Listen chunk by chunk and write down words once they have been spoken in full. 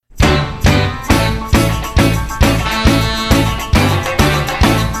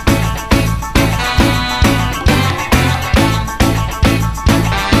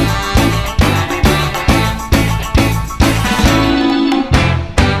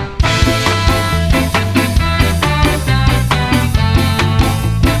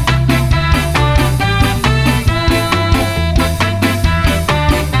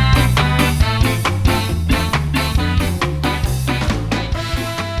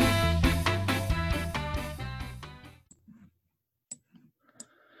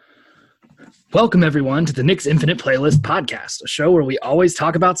Welcome, everyone, to the Nick's Infinite Playlist podcast, a show where we always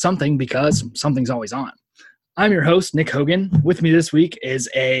talk about something because something's always on. I'm your host, Nick Hogan. With me this week is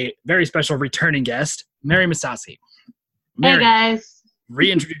a very special returning guest, Mary Masasi. Mary, hey, guys.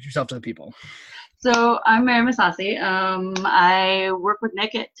 Reintroduce yourself to the people. So I'm Mary Masasi. I work with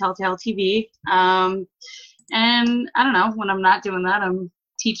Nick at Telltale TV. And I don't know, when I'm not doing that, I'm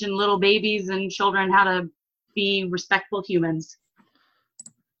teaching little babies and children how to be respectful humans.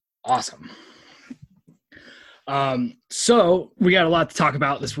 Awesome. So we got a lot to talk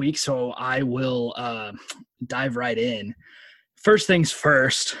about this week, so I will dive right in. First things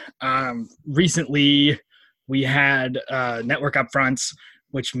first, recently we had network upfronts,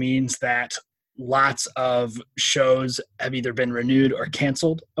 which means that lots of shows have either been renewed or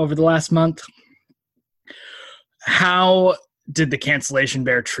canceled over the last month. How did the cancellation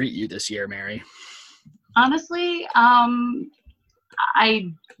bear treat you this year, Mary? Honestly, I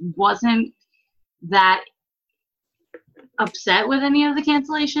wasn't that upset with any of the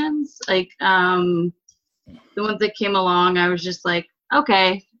cancellations. Like, the ones that came along, I was just like,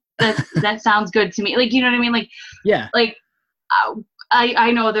 okay, that sounds good to me. Like, you know what I mean? Like, yeah. Like,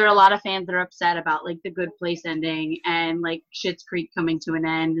 I know there are a lot of fans that are upset about like The Good Place ending and like Schitt's Creek coming to an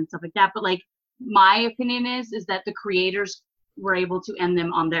end and stuff like that. But like, my opinion is that the creators were able to end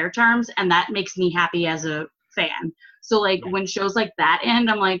them on their terms, and that makes me happy as a fan. So like when shows like that end,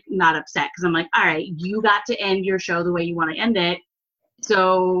 I'm like not upset because I'm like, all right, you got to end your show the way you want to end it.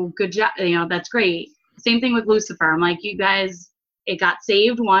 So good job. You know, that's great. Same thing with Lucifer. I'm like, you guys, it got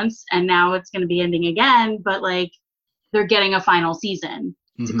saved once and now it's going to be ending again, but like they're getting a final season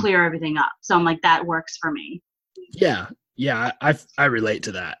to clear everything up. So I'm like, that works for me. Yeah. I relate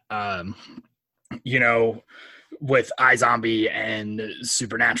to that. You know, with iZombie and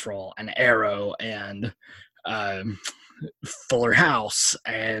Supernatural and Arrow and Fuller House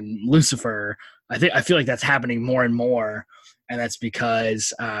and Lucifer, I feel like that's happening more and more, and that's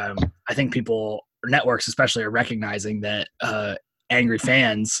because I think people, networks especially, are recognizing that angry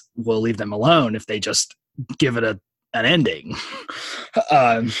fans will leave them alone if they just give it an ending.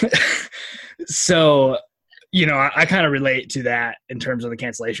 So, you know, I kind of relate to that in terms of the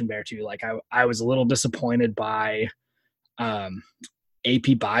cancellation bear too. Like I was a little disappointed by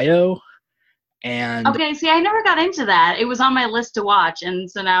AP Bio. And okay, see, I never got into that. It was on my list to watch,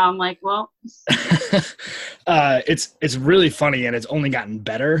 and so now I'm like, well, it's really funny, and it's only gotten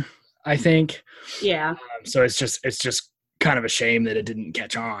better, I think. Yeah. So it's just kind of a shame that it didn't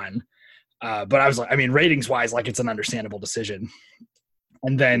catch on. But I was like, I mean, ratings wise, like it's an understandable decision.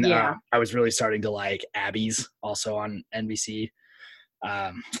 And then I was really starting to like Abby's, also on NBC.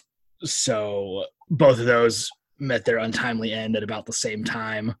 So both of those met their untimely end at about the same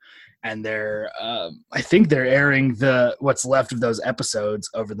time. And they're, I think they're airing what's left of those episodes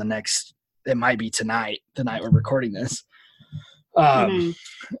over the next, it might be tonight, the night we're recording this. But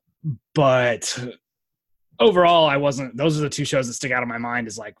overall, those are the two shows that stick out of my mind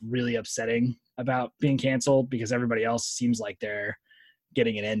as like really upsetting about being canceled, because everybody else seems like they're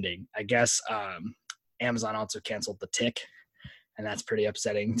getting an ending. I guess Amazon also canceled The Tick, and that's pretty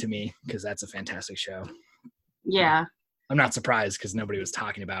upsetting to me because that's a fantastic show. Yeah. I'm not surprised because nobody was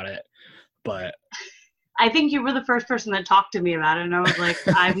talking about it, but I think you were the first person that talked to me about it, and I was like,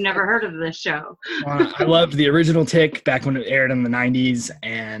 I've never heard of this show. I loved the original Tick back when it aired in the 90s,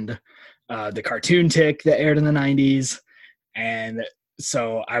 and the cartoon Tick that aired in the 90s, and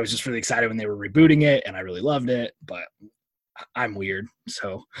so I was just really excited when they were rebooting it, and I really loved it, but I'm weird,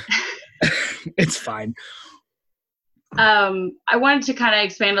 so it's fine. I wanted to kind of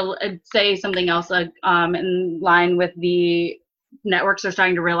expand say something else in line with the networks are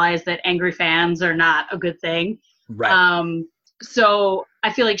starting to realize that angry fans are not a good thing. Right. So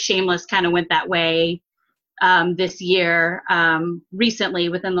I feel like Shameless kind of went that way this year. Recently,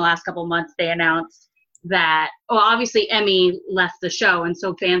 within the last couple of months, they announced that, well, obviously Emmy left the show, and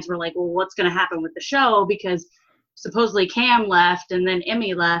so fans were like, well, what's going to happen with the show? Because supposedly Cam left and then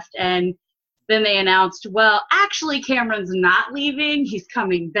Emmy left, and then they announced, well, actually Cameron's not leaving, he's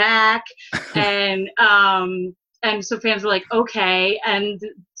coming back. And so fans were like, okay. And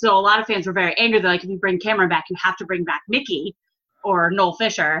so a lot of fans were very angry. They're like, if you bring Cameron back, you have to bring back Mickey or Noel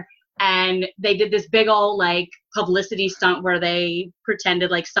Fisher. And they did this big old like publicity stunt where they pretended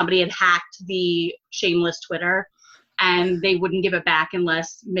like somebody had hacked the Shameless Twitter and they wouldn't give it back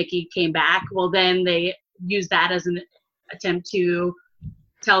unless Mickey came back. Well, then they used that as an attempt to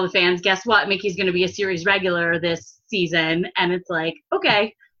tell the fans, guess what? Mickey's going to be a series regular this season. And it's like,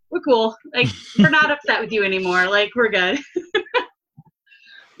 okay, we're cool. Like, we're not upset with you anymore. Like, we're good.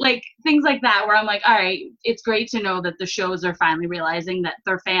 Like, things like that where I'm like, all right, it's great to know that the shows are finally realizing that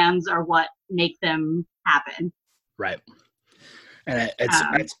their fans are what make them happen. Right. And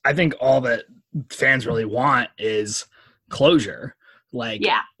I think all that fans really want is closure. Like,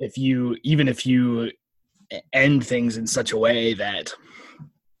 yeah. if you end things in such a way that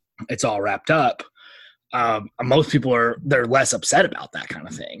it's all wrapped up, most people they're less upset about that kind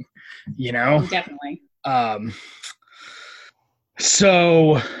of thing, you know? Oh, definitely.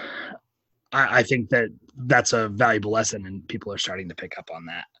 So I think that's a valuable lesson, and people are starting to pick up on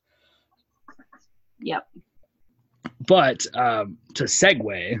that. Yep. But to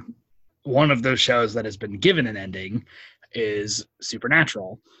segue, one of those shows that has been given an ending is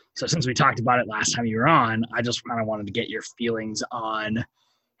Supernatural. So since we talked about it last time you were on, I just kind of wanted to get your feelings on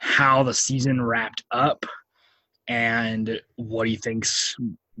how the season wrapped up, and where do you think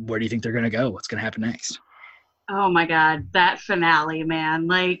they're going to go? What's going to happen next? Oh my God, that finale, man.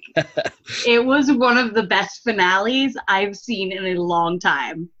 Like, it was one of the best finales I've seen in a long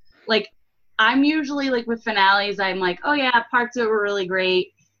time. Like, I'm usually like with finales, I'm like, oh yeah, parts of it were really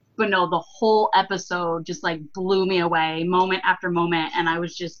great. But no, the whole episode just like blew me away moment after moment. And I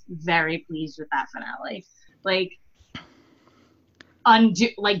was just very pleased with that finale. Like,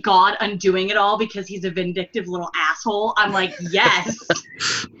 God undoing it all because he's a vindictive little asshole. I'm like, yes.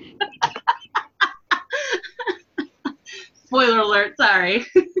 Spoiler alert, sorry.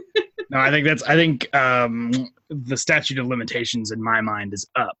 No, I think the statute of limitations in my mind is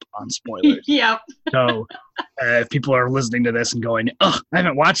up on spoilers. Yep. So if people are listening to this and going, "Oh, I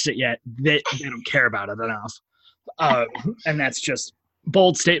haven't watched it yet," they don't care about it enough. And that's just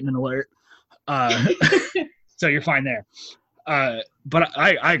bold statement alert. So you're fine there. But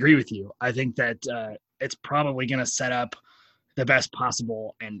I agree with you. I think that it's probably going to set up the best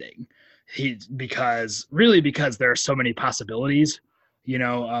possible ending. Because there are so many possibilities. You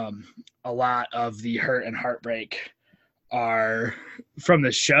know, a lot of the hurt and heartbreak are from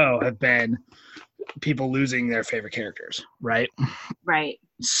the show have been people losing their favorite characters, right? Right.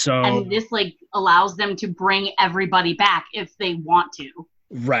 So, and this like allows them to bring everybody back if they want to.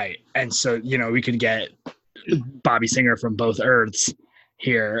 Right. And so, you know, we could get Bobby Singer from both Earths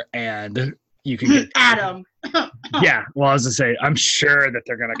here, and you can get Adam. Yeah. Well, I was gonna say, I'm sure that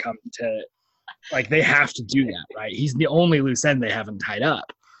they're gonna come to, like, they have to do that, right? He's the only loose end they haven't tied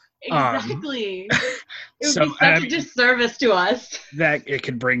up. Exactly. It would be such a disservice to us. That it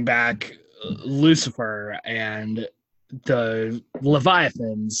could bring back Lucifer and the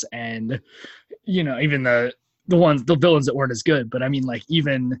Leviathans, and, you know, even the villains that weren't as good. But I mean, like,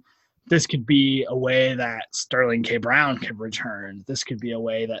 even this could be a way that Sterling K. Brown could return. This could be a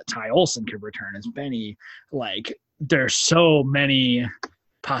way that Ty Olsson could return as Benny. Like, there's so many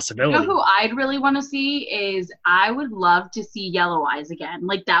possibilities. You know who I'd really want to see is, I would love to see Yellow Eyes again.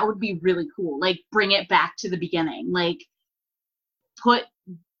 Like, that would be really cool. Like, bring it back to the beginning. Like,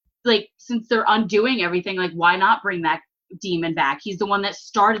 since they're undoing everything, like, why not bring that demon back? He's the one that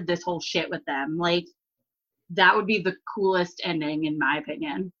started this whole shit with them. Like, that would be the coolest ending, in my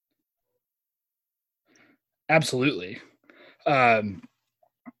opinion. Absolutely. And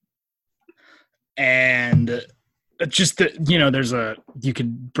just that, you know, you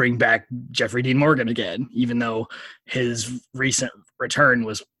could bring back Jeffrey Dean Morgan again, even though his recent return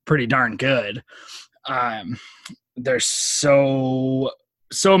was pretty darn good. There's so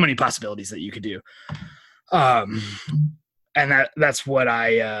many possibilities that you could do. And that's what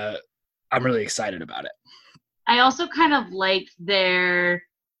I'm really excited about it. I also kind of like their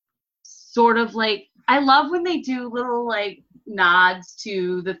sort of like, I love when they do little like nods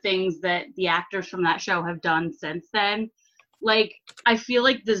to the things that the actors from that show have done since then. Like, I feel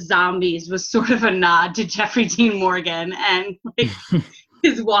like the Zombies was sort of a nod to Jeffrey Dean Morgan and like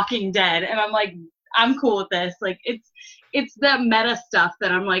his Walking Dead. And I'm like, I'm cool with this. Like, it's the meta stuff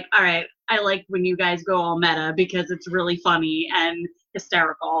that I'm like, all right, I like when you guys go all meta because it's really funny and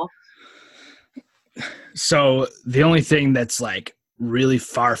hysterical. So the only thing that's like really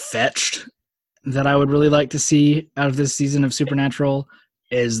far-fetched that I would really like to see out of this season of Supernatural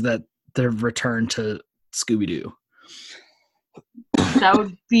is that the return to Scooby-Doo. That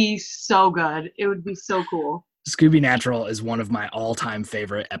would be so good. It would be so cool. Scooby-Natural is one of my all-time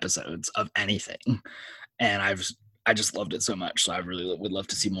favorite episodes of anything. And I just loved it so much. So I really would love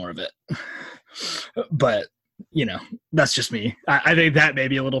to see more of it. But, you know, that's just me. I think that may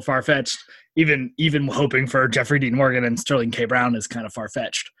be a little far-fetched. Even hoping for Jeffrey Dean Morgan and Sterling K. Brown is kind of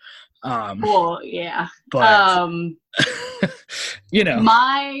far-fetched. Well, yeah. But, you know.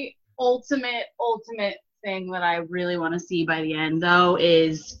 My ultimate thing that I really want to see by the end, though,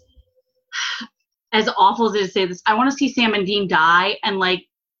 is, as awful as it is to say this, I want to see Sam and Dean die and, like,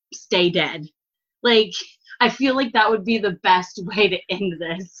 stay dead. Like, I feel like that would be the best way to end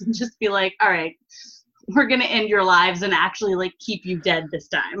this. Just be like, all right, we're going to end your lives and actually like keep you dead this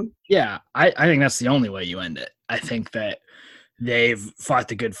time. Yeah, I think that's the only way you end it. I think that they've fought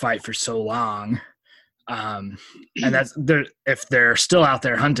the good fight for so long. And if they're still out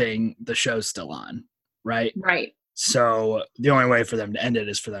there hunting, the show's still on, right? Right. So the only way for them to end it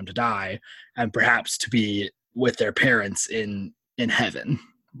is for them to die and perhaps to be with their parents in heaven,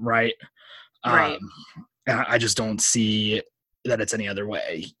 right? Right. I just don't see that it's any other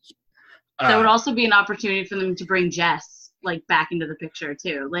way. That would also be an opportunity for them to bring Jess like back into the picture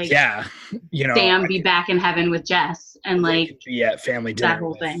too. Like, yeah, Sam be back in heaven with Jess and like be at family dinner that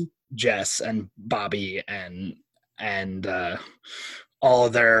whole thing. Jess and Bobby and all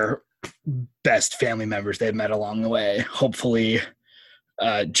of their best family members they've met along the way. Hopefully,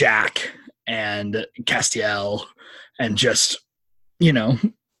 Jack and Castiel and just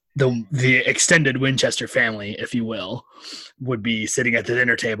the extended Winchester family, if you will, would be sitting at the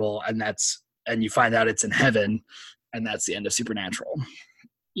dinner table, and you find out it's in heaven, and that's the end of Supernatural.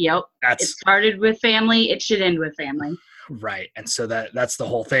 Yep. It started with family. It should end with family. Right. And so that's the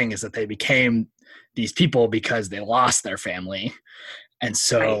whole thing, is that they became these people because they lost their family. And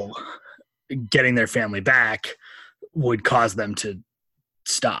so getting their family back would cause them to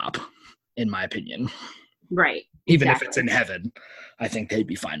stop, in my opinion. Right. Even if it's in heaven, I think they'd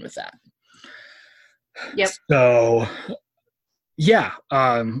be fine with that. Yep. So, yeah,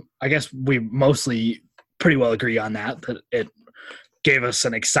 I guess we mostly pretty well agree on that it gave us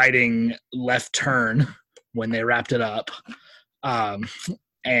an exciting left turn when they wrapped it up.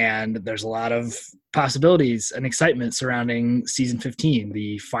 And there's a lot of possibilities and excitement surrounding season 15,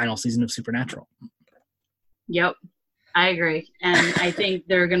 the final season of Supernatural. Yep, I agree. And I think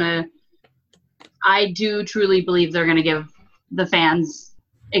I do truly believe they're going to give the fans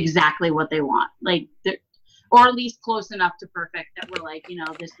exactly what they want. Like, or at least close enough to perfect that we're like,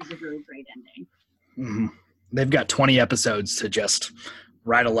 this is a really great ending. Mm-hmm. They've got 20 episodes to just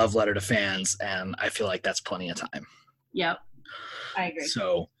write a love letter to fans, and I feel like that's plenty of time. Yep, I agree.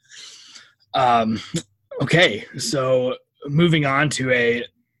 So, okay, so moving on to a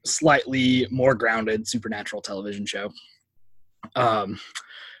slightly more grounded Supernatural television show.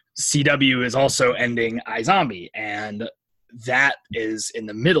 CW is also ending iZombie, and that is in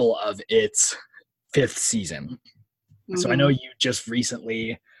the middle of its 5th season. Mm-hmm. So I know you just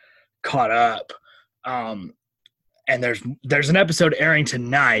recently caught up, and there's an episode airing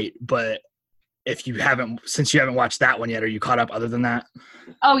tonight, but since you haven't watched that one yet, are you caught up other than that?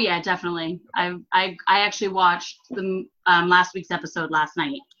 Oh yeah, definitely. I actually watched the last week's episode last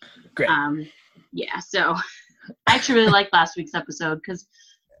night. Great. Yeah, so I actually really liked last week's episode because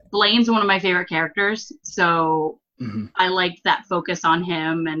Blaine's one of my favorite characters. So I liked that focus on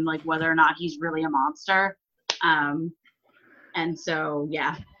him and like whether or not he's really a monster. And so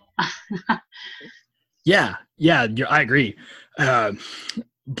yeah. Yeah, I agree.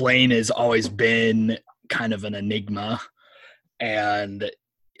 Blaine has always been kind of an enigma, and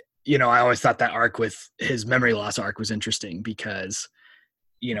I always thought that arc with his memory loss arc was interesting because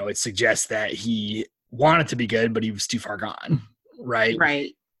it suggests that he wanted to be good but he was too far gone,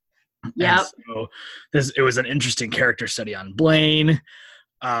 right? Yeah. So it was an interesting character study on Blaine,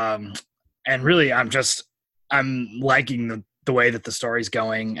 and really I'm liking the way that the story's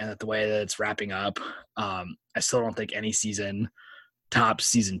going and the way that it's wrapping up. I still don't think any season tops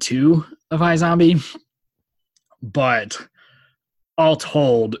season 2 of iZombie, but all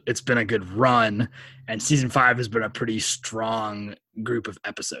told, it's been a good run, and season 5 has been a pretty strong group of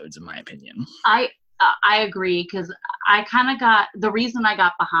episodes, in my opinion. I agree, because I kind of the reason I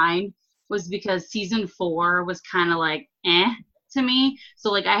got behind was because season 4 was kind of like to me,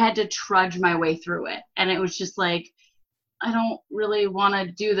 so like I had to trudge my way through it, and it was just like, I don't really want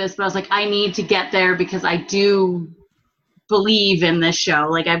to do this, but I was like, I need to get there because I do believe in this show.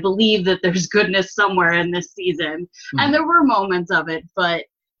 Like, I believe that there's goodness somewhere in this season. And there were moments of it, but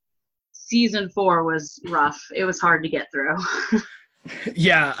season 4 was rough. It was hard to get through.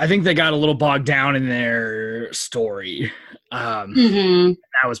 Yeah, I think they got a little bogged down in their story. That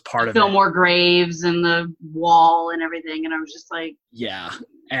was part of it. Fillmore Graves and the wall and everything, and I was just like... Yeah,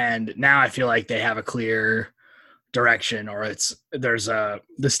 and now I feel like they have a clear direction, or the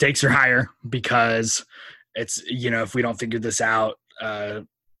stakes are higher because it's, if we don't figure this out, the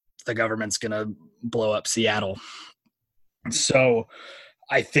government's gonna blow up Seattle. So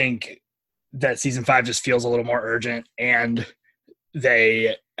I think that season 5 just feels a little more urgent, and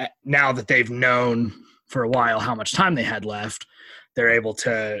now that they've known for a while how much time they had left, they're able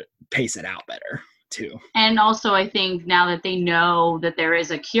to pace it out better too. And also I think now that they know that there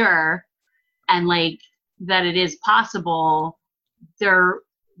is a cure, and like that it is possible,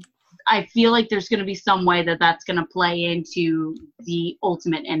 I feel like there's going to be some way that that's going to play into the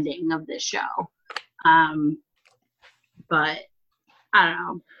ultimate ending of this show. But I don't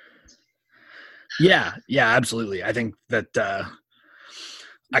know. Yeah, absolutely. I think that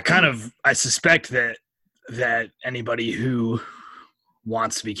I suspect that anybody who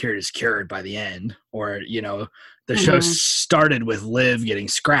wants to be cured is cured by the end, or the show started with Liv getting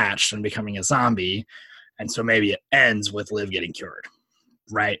scratched and becoming a zombie, and so maybe it ends with Liv getting cured,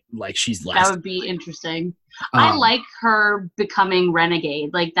 right? Like she's last. That would be interesting. I like her becoming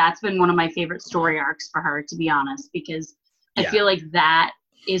Renegade. Like that's been one of my favorite story arcs for her, to be honest, because I feel like that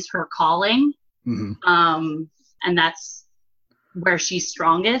is her calling. And that's where she's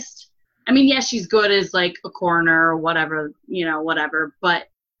strongest. I mean, yes, she's good as like a coroner or whatever, but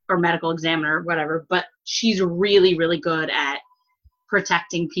or medical examiner or whatever, but she's really, really good at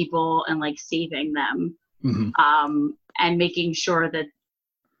protecting people and like saving them, and making sure that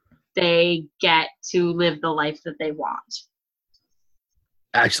they get to live the life that they want.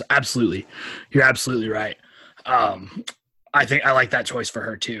 Actually, absolutely. You're absolutely right. I think I like that choice for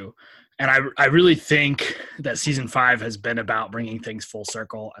her too. And I really think that season 5 has been about bringing things full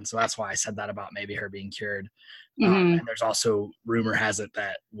circle. And so that's why I said that about maybe her being cured. And there's also rumor has it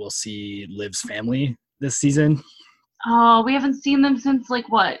that we'll see Liv's family this season. Oh, we haven't seen them since like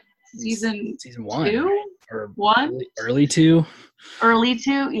what? Season 1? 2? Right? Or 1? Early 2? Early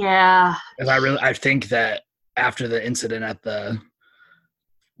 2? Yeah. And I think that after the incident at the,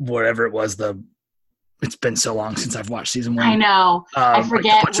 whatever it was, it's been so long since I've watched season 1. I know. I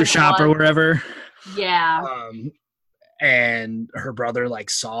forget. Like the butcher shop or wherever. Yeah. And her brother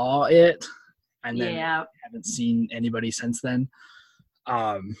like saw it, and then haven't seen anybody since then.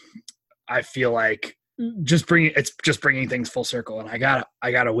 I feel like just bringing things full circle, and I got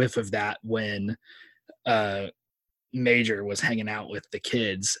a whiff of that when Major was hanging out with the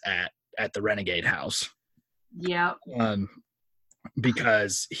kids at the Renegade house. Yeah.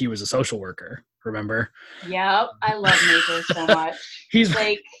 Because he was a social worker. Remember? Yep, I love Major so much. He's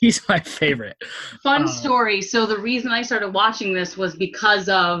my favorite. Fun story. So the reason I started watching this was because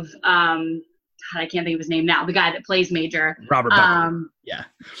of I can't think of his name now. The guy that plays Major, Robert Buckley. Yeah,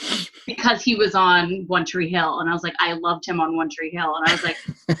 because he was on One Tree Hill, and I was like, I loved him on One Tree Hill, and I was like,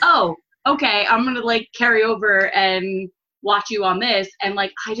 oh, okay, I'm gonna like carry over and watch you on this, and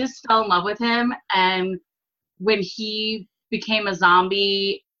like I just fell in love with him, and when he became a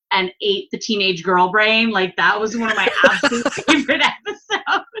zombie and ate the teenage girl brain, like that was one of my absolute favorite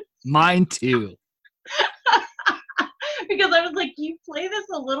episodes. Mine too. Because I was like, you play this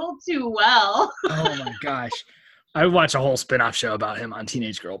a little too well. Oh my gosh. I would watch a whole spin-off show about him on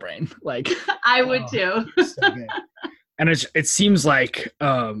Teenage Girl Brain. Like I would too. So good. And it seems like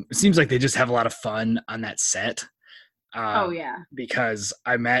they just have a lot of fun on that set. Oh yeah. Because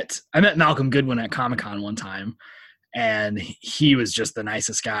I met Malcolm Goodwin at Comic-Con one time, and he was just the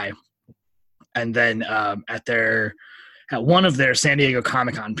nicest guy. And then at one of their San Diego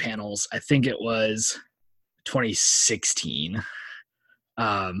Comic-Con panels, I think it was 2016,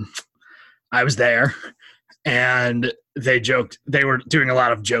 I was there, and they were doing a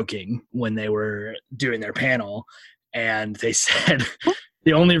lot of joking when they were doing their panel, and they said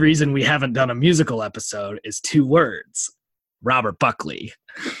the only reason we haven't done a musical episode is 2 words: Robert Buckley.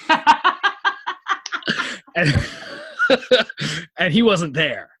 And he wasn't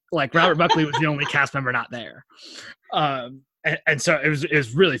there. Like Robert Buckley was the only cast member not there. And so it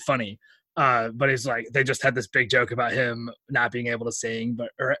was really funny. But it's like they just had this big joke about him not being able to sing.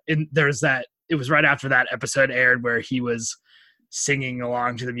 It was right after that episode aired where he was singing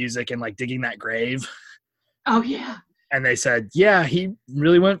along to the music and like digging that grave. Oh yeah. And they said, yeah, he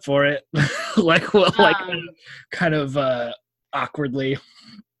really went for it. kind of awkwardly.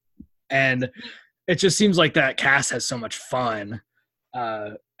 And it just seems like that cast has so much fun,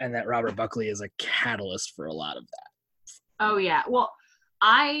 and that Robert Buckley is a catalyst for a lot of that. Oh yeah. Well,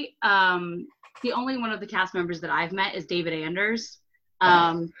 the only one of the cast members that I've met is David Anders,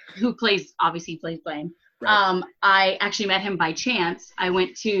 who plays Blaine. Right. I actually met him by chance. I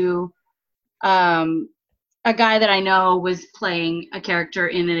went to a guy that I know was playing a character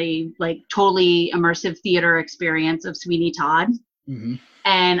in a like totally immersive theater experience of Sweeney Todd. Mm-hmm.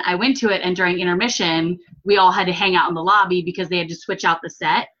 And I went to it, and during intermission, we all had to hang out in the lobby because they had to switch out the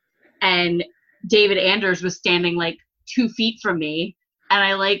set. And David Anders was standing like 2 feet from me, and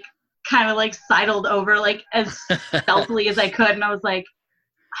I like kind of like sidled over like as stealthily as I could, and I was like,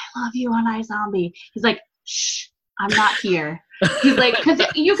 I love you on iZombie. He's like, shh, I'm not here. He's like, because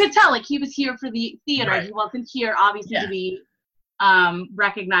you could tell like he was here for the theater. Right. He wasn't here obviously to be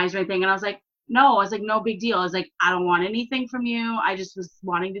recognized or anything. And I was like, no, I was like, no big deal. I was like, I don't want anything from you. I just was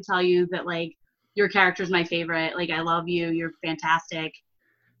wanting to tell you that, like, your character's my favorite. Like, I love you. You're fantastic.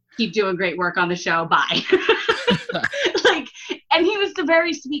 Keep doing great work on the show. Bye. Like, and he was a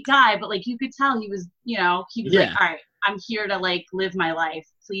very sweet guy, but like, you could tell he was, you know, he was like, all right, I'm here to like live my life.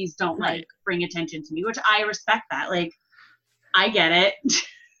 Please don't like bring attention to me, which I respect that. Like, I get it.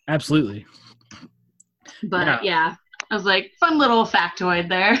 Absolutely. But yeah, I was like, fun little factoid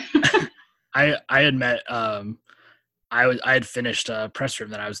there. I had met, I had finished a press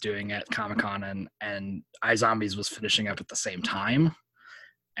room that I was doing at Comic-Con, and iZombies was finishing up at the same time.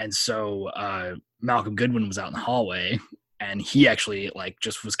 And so Malcolm Goodwin was out in the hallway, and he actually like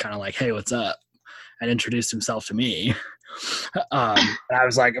just was kind of like, hey, what's up? And introduced himself to me. And I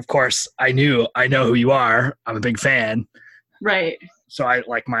was like, of course, I know who you are. I'm a big fan. Right. So I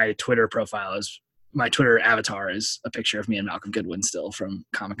like my Twitter avatar is a picture of me and Malcolm Goodwin still from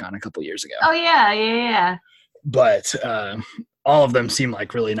Comic-Con a couple years ago. Oh yeah. But all of them seem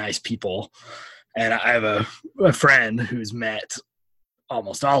like really nice people. And I have a friend who's met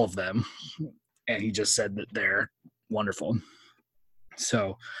almost all of them, and he just said that they're wonderful.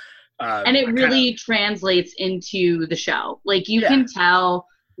 So and it really translates into the show. Like, you can tell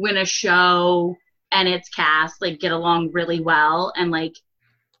when a show and its cast like get along really well, and like,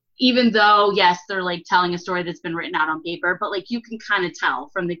 even though yes, they're like telling a story that's been written out on paper, but like, you can kind of tell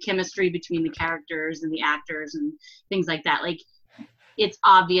from the chemistry between the characters and the actors and things like that. Like, it's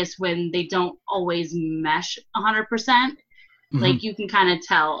obvious when they don't always mesh 100%. Like, you can kind of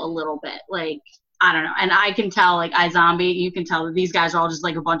tell a little bit, like, I don't know. And I can tell, like, iZombie, you can tell that these guys are all just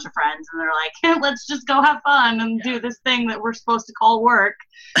like a bunch of friends, and they're like, hey, let's just go have fun and do this thing that we're supposed to call work.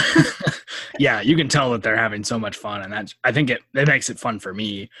 Yeah, you can tell that they're having so much fun, and I think it makes it fun for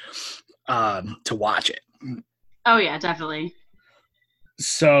me to watch it. Oh yeah, definitely.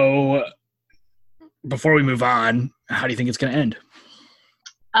 So before we move on, how do you think it's going to end?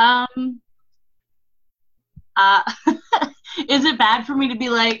 Is it bad for me to be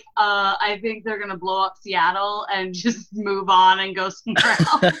like, I think they're going to blow up Seattle and just move on and go somewhere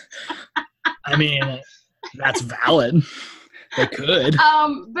else? I mean, that's valid. They could.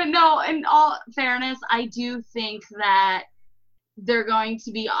 But no, in all fairness, I do think that they're going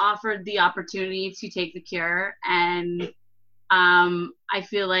to be offered the opportunity to take the cure. And I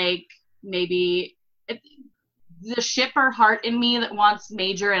feel like maybe the shipper heart in me that wants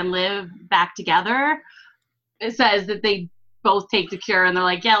Major and Liv back together, it says that they both take the cure and they're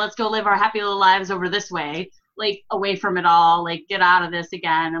like, yeah, let's go live our happy little lives over this way, like away from it all, like get out of this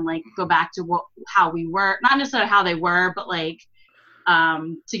again and like go back to how we were, not necessarily how they were, but like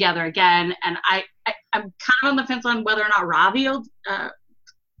together again. And I'm kind of on the fence on whether or not Ravi will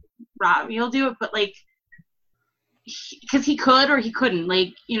do it, but like, because he could or he couldn't,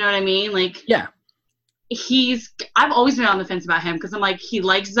 like, you know what I mean? Like, yeah, I've always been on the fence about him because I'm like, he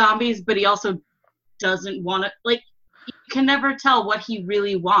likes zombies, but he also doesn't want to, like, you can never tell what he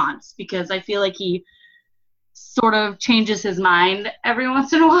really wants because I feel like he sort of changes his mind every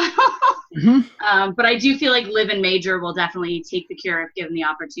once in a while. But I do feel like Liv and Major will definitely take the cure if given the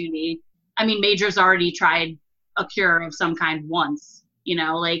opportunity. I mean, Major's already tried a cure of some kind once, you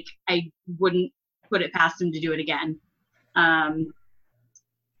know, like I wouldn't put it past him to do it again.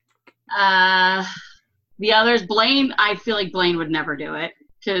 The others, Blaine, I feel like Blaine would never do it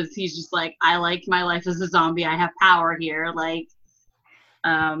because he's just like, I like my life as a zombie. I have power here. Like,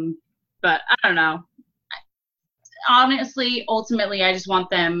 but I don't know. Honestly, ultimately, I just want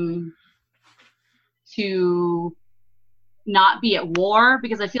them to not be at war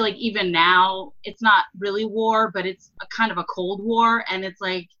because I feel like even now it's not really war, but it's a kind of a cold war. And it's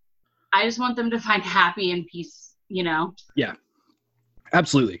like, I just want them to find happy and peace, you know? Yeah,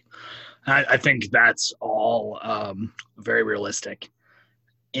 absolutely. I think that's all very realistic.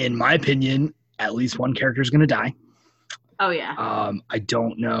 In my opinion, at least one character is going to die. Oh, yeah. I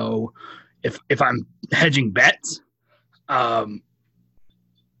don't know if I'm hedging bets.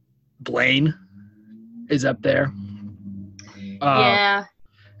 Blaine is up there. Yeah.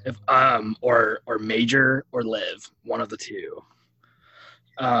 If or Major or Liv, one of the two.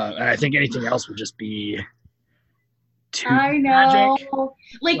 And I think anything else would just be too I know. tragic.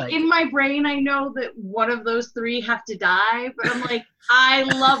 Like in my brain, I know that one of those three have to die, but I'm like, I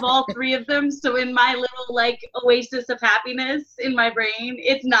love all three of them. So in my little like oasis of happiness in my brain,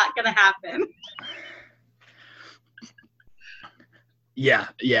 it's not gonna happen. Yeah.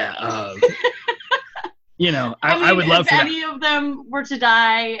 You know, I would love if any of them were to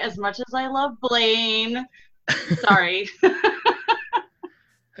die, as much as I love Blaine. Sorry.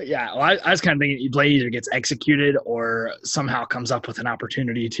 Yeah, well, I was kind of thinking Blaine either gets executed or somehow comes up with an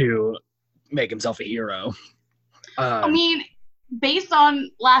opportunity to make himself a hero. I mean, based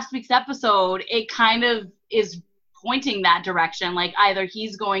on last week's episode, it kind of is pointing that direction. Like either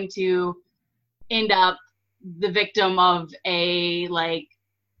he's going to end up the victim of a like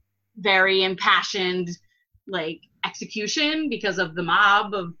very impassioned like execution because of the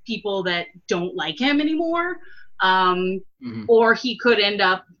mob of people that don't like him anymore, or he could end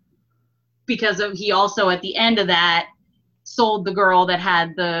up because of he also at the end of that sold the girl that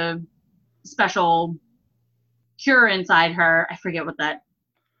had the special cure inside her. I forget what that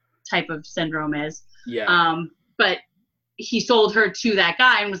type of syndrome is. Yeah. But he sold her to that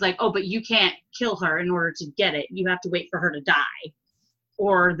guy and was like, oh, but you can't kill her in order to get it. You have to wait for her to die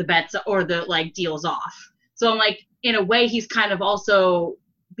or the bets or the like deal's off. So I'm like, in a way, he's kind of also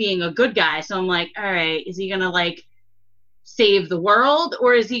being a good guy. So I'm like, all right, is he going to like save the world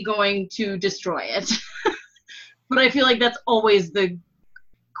or is he going to destroy it? But I feel like that's always the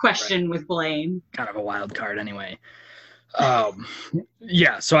question with Blaine. Kind of a wild card anyway.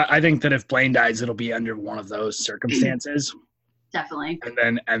 Yeah, so I think that if Blaine dies, it'll be under one of those circumstances. Definitely.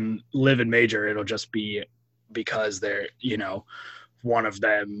 And Liv and Major, it'll just be because they're, you know, one of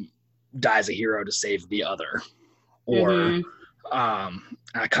them dies a hero to save the other. Or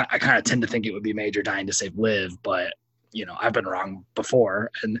I kind of tend to think it would be Major dying to save Liv, but you know, I've been wrong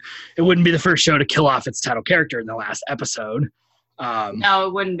before, and it wouldn't be the first show to kill off its title character in the last episode. No,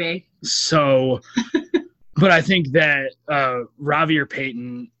 it wouldn't be. So, but I think that Ravi or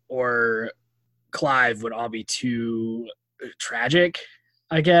Peyton or Clive would all be too tragic,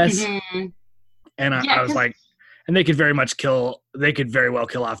 I guess. And I was like, and they could very well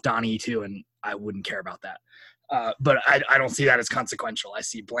kill off Donnie too, and I wouldn't care about that. But I don't see that as consequential. I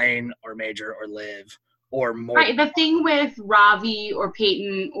see Blaine or Major or Liv or more. Right. The thing with Ravi or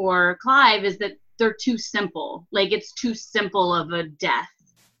Peyton or Clive is that they're too simple. Like it's too simple of a death.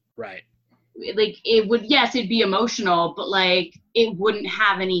 Right. Like it would, yes, it'd be emotional, but like it wouldn't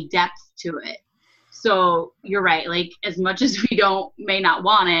have any depth to it. So you're right. Like as much as we may not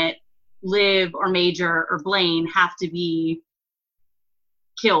want it, Liv or Major or Blaine have to be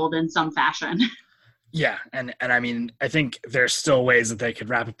killed in some fashion. Yeah. And I mean, I think there's still ways that they could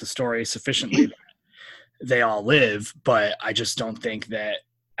wrap up the story sufficiently that they all live, but I just don't think that,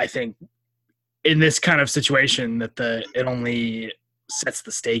 I think in this kind of situation that it only sets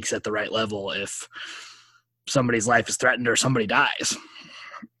the stakes at the right level if somebody's life is threatened or somebody dies.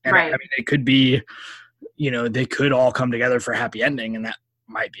 And right. I mean, it could be, you know, they could all come together for a happy ending and that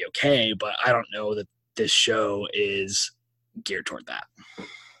might be okay, but I don't know that this show is geared toward that.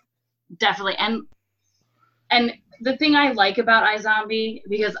 Definitely. And the thing I like about iZombie,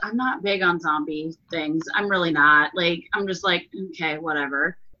 because I'm not big on zombie things. I'm really not. Like, I'm just like, okay,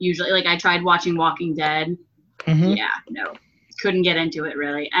 whatever. Usually, like, I tried watching Walking Dead. Yeah, no. Couldn't get into it,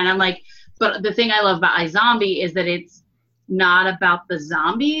 really. And I'm like, but the thing I love about iZombie is that it's not about the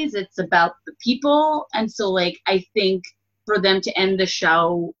zombies. It's about the people. And so, like, I think for them to end the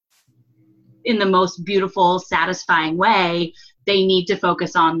show in the most beautiful, satisfying way, they need to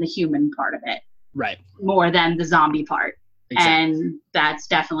focus on the human part of it. Right. More than the zombie part. Exactly. And that's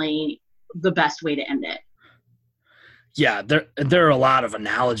definitely the best way to end it. Yeah, there are a lot of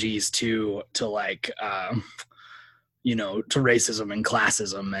analogies to like you know, to racism and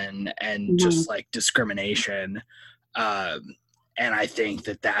classism and just like discrimination. And I think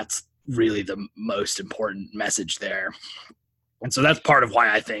that that's really the most important message there. And so that's part of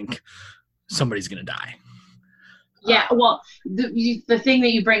why I think somebody's going to die. Yeah, well, the thing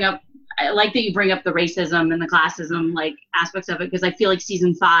that you bring up, I like that you bring up the racism and the classism like aspects of it, because I feel like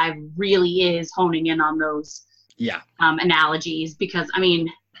season 5 really is honing in on those analogies. Because I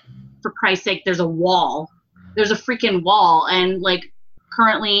mean, for Christ's sake, there's a wall. There's a freaking wall, and like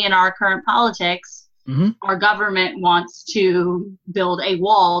currently in our current politics, our government wants to build a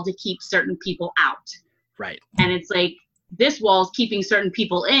wall to keep certain people out. Right. And it's like this wall is keeping certain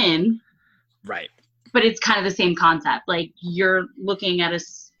people in. Right. But it's kind of the same concept. Like you're looking at a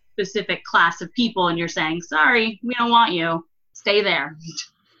specific class of people and you're saying, sorry, we don't want you. Stay there.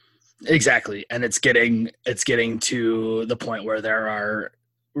 Exactly. And it's getting to the point where there are,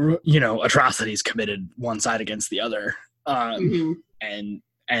 you know, atrocities committed one side against the other,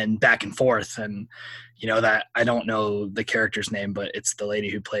 and back and forth. And, you know, that I don't know the character's name, but it's the lady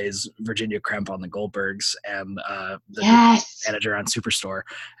who plays Virginia Kremp on the Goldbergs and the manager on Superstore.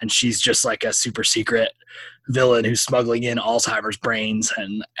 And she's just like a super secret villain who's smuggling in Alzheimer's brains.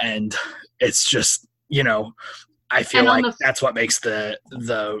 And it's just, you know, I feel like that's what makes the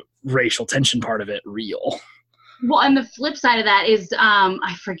racial tension part of it real. Well, and the flip side of that is,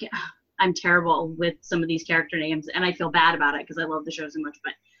 I forget, I'm terrible with some of these character names and I feel bad about it because I love the show so much,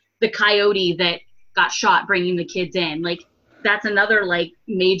 but the coyote that got shot bringing the kids in. Like, that's another like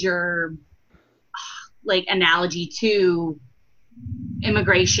major like analogy to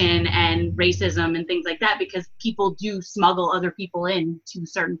immigration and racism and things like that, because people do smuggle other people in to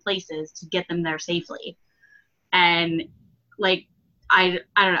certain places to get them there safely. And like, I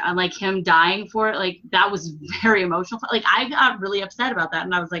don't know, like him dying for it, like that was very emotional. Like I got really upset about that,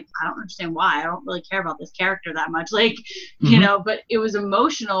 and I was like, I don't understand why. I don't really care about this character that much, like, you know, but it was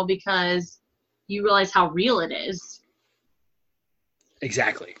emotional because you realize how real it is.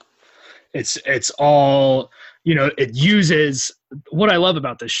 Exactly. It's all, you know, it uses, what I love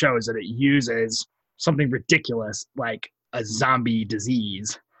about this show is that it uses something ridiculous like a zombie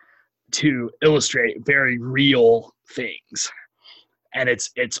disease to illustrate very real things. And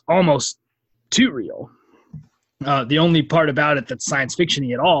it's almost too real. The only part about it that's science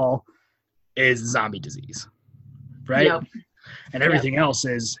fiction-y at all is zombie disease, right? Yep. And everything else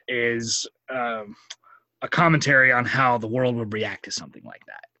is a commentary on how the world would react to something like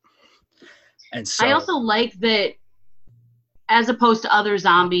that. And so I also like that, as opposed to other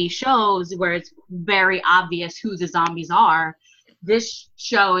zombie shows where it's very obvious who the zombies are, this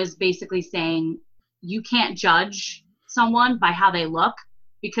show is basically saying you can't judge someone by how they look,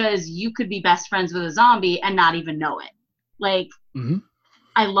 because you could be best friends with a zombie and not even know it. Like,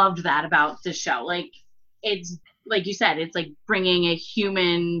 I loved that about this show. Like, it's like you said, it's like bringing a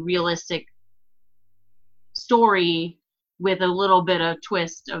human, realistic story with a little bit of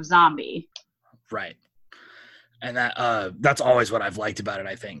twist of zombie. Right. And that's always what I've liked about it,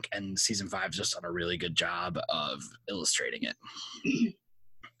 I think. And season 5's just done a really good job of illustrating it.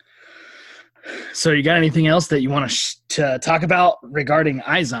 So you got anything else that you want to talk about regarding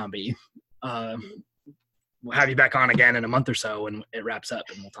iZombie? We'll have you back on again in a month or so when it wraps up,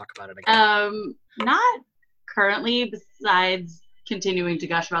 and we'll talk about it again. Not currently, besides continuing to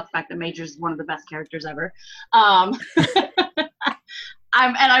gush about the fact that Major's one of the best characters ever. And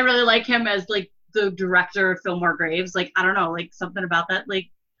I really like him as like the director of Fillmore Graves. Like, I don't know, like something about that. Like,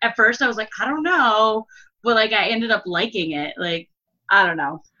 at first I was like, I don't know, but like I ended up liking it. Like, I don't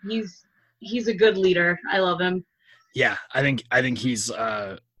know. He's a good leader. I love him. Yeah, I think he's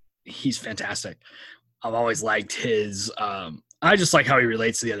fantastic. I've always liked his. I just like how he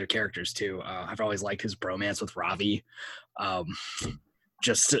relates to the other characters too. I've always liked his bromance with Ravi. The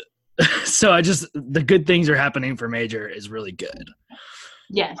good things are happening for Major is really good.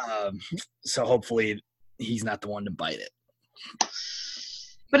 Yes. So hopefully he's not the one to bite it.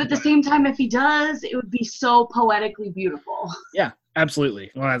 But at the same time, if he does, it would be so poetically beautiful. Yeah,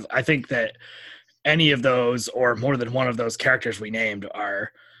 absolutely. Well, I think that any of those, or more than one of those characters we named,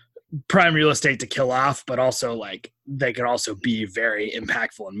 are prime real estate to kill off, but also like they could also be very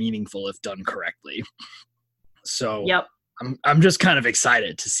impactful and meaningful if done correctly. So yep. I'm just kind of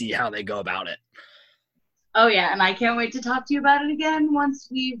excited to see how they go about it. Oh yeah, and I can't wait to talk to you about it again once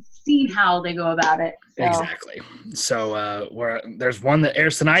we've seen how they go about it. So. Exactly. So there's one that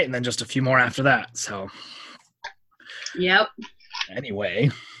airs tonight, and then just a few more after that. So. Yep. Anyway,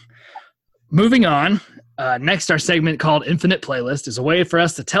 moving on. Next, our segment called Infinite Playlist is a way for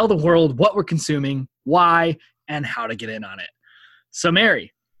us to tell the world what we're consuming, why, and how to get in on it. So,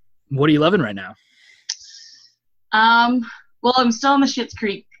 Mary, what are you loving right now? Well, I'm still on the Schitt's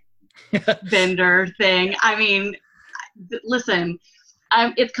Creek vendor thing. I mean, listen,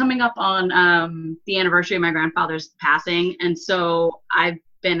 it's coming up on the anniversary of my grandfather's passing, and so I've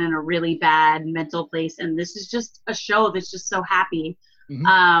been in a really bad mental place, and this is just a show that's just so happy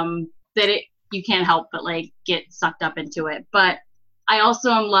that you can't help but like get sucked up into it. But I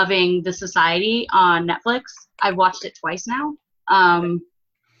also am loving The Society on Netflix. I've watched it twice now.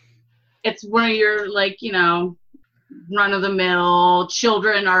 It's where you're like, you know, run-of-the-mill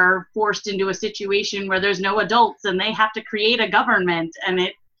children are forced into a situation where there's no adults and they have to create a government, and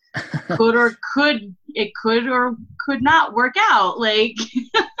it could not work out, like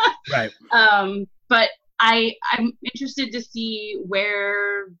right. But I'm interested to see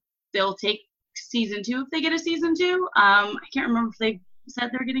where they'll take season 2 if they get a season 2. I can't remember if they said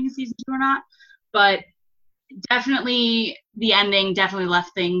they're getting a season 2 or not, but definitely the ending definitely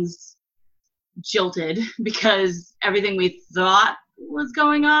left things jilted, because everything we thought was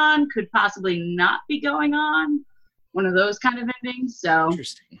going on could possibly not be going on. One of those kind of endings. So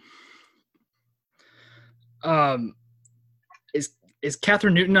interesting. Is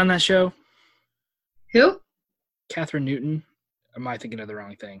Catherine Newton on that show? Who? Catherine Newton? Am I thinking of the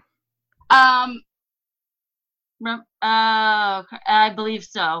wrong thing? I believe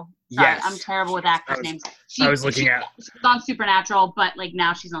so. Sorry, yes. I'm terrible with actors' names. I was looking at. She's on Supernatural, but like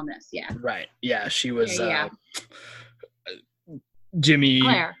now she's on this. Yeah. Right. Yeah, she was. Yeah. Jimmy.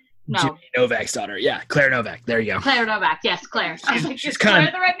 Claire. No. Jimmy Novak's daughter. Yeah, Claire Novak. There you go. Claire Novak. Yes, Claire. I was like, She's is Claire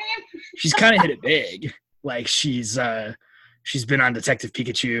kinda- the right name? She's kind of hit it big. Like she's been on Detective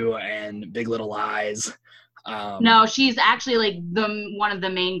Pikachu and Big Little Lies. No, she's actually like one of the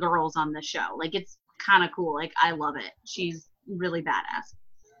main girls on the show. Like it's kind of cool. Like I love it. She's really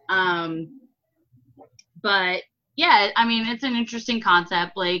badass. But yeah, I mean, it's an interesting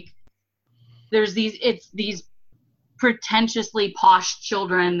concept. Like there's these pretentiously posh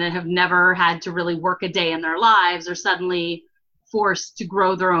children that have never had to really work a day in their lives are suddenly forced to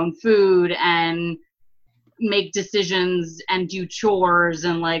grow their own food and make decisions and do chores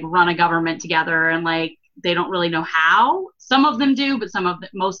and like run a government together, and like they don't really know how. Some of them do, but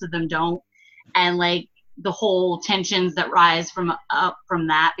most of them don't. And like the whole tensions that rise from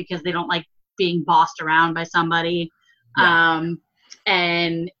that because they don't like being bossed around by somebody. Yeah.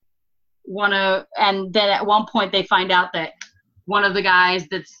 And then at one point they find out that one of the guys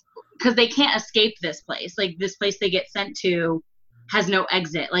because they can't escape this place. Like this place they get sent to has no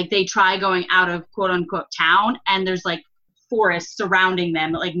exit. Like they try going out of quote unquote town and there's like forests surrounding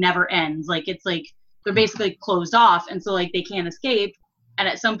them that like never ends. Like it's like they're basically closed off, and so like they can't escape. And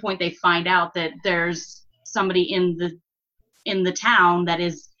at some point they find out that there's somebody in the town that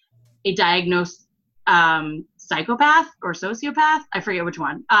is a diagnosed psychopath or sociopath. I forget which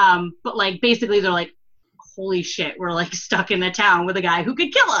one. But like basically they're like, holy shit, we're like stuck in the town with a guy who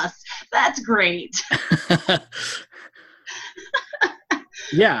could kill us. That's great.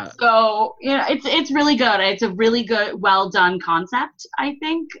 Yeah. So it's really good. It's a really good, well done concept, I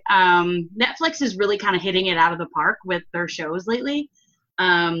think. Netflix is really kind of hitting it out of the park with their shows lately.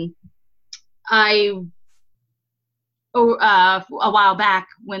 A while back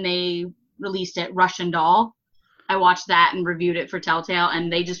when they released it, Russian Doll, I watched that and reviewed it for Telltale,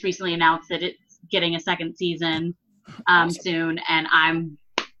 and they just recently announced that it's getting a second season soon, and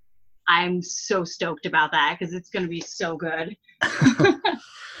I'm so stoked about that because it's going to be so good.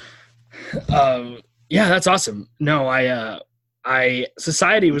 Yeah, that's awesome. No,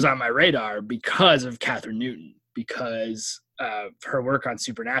 Society was on my radar because of Catherine Newton, because her work on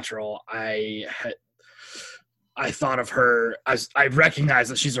Supernatural. I thought of her as, I recognize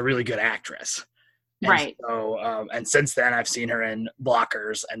that she's a really good actress. And right. So, and since then I've seen her in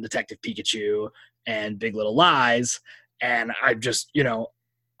Blockers and Detective Pikachu and Big Little Lies. And I just,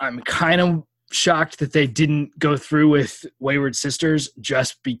 I'm kind of shocked that they didn't go through with Wayward Sisters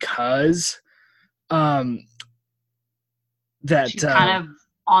just because she's kind of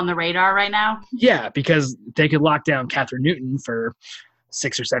on the radar right now. Yeah, because they could lock down Catherine Newton for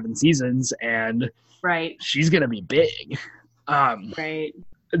 6 or 7 seasons and right, she's gonna be big. Right.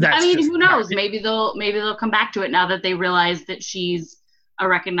 I mean, who knows? Maybe they'll come back to it now that they realize that she's a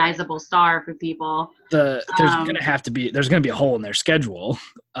recognizable star for people. There's gonna be a hole in their schedule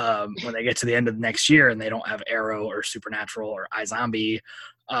when they get to the end of next year and they don't have Arrow or Supernatural or iZombie.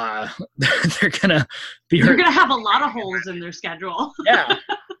 They're gonna have a lot of holes in their schedule. Yeah.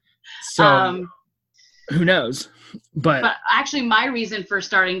 So who knows? But actually, my reason for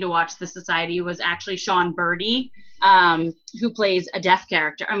starting to watch The Society was actually Sean Birdie, who plays a deaf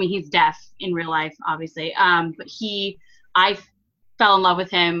character. I mean, he's deaf in real life, obviously. But I fell in love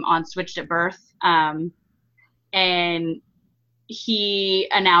with him on Switched at Birth. And he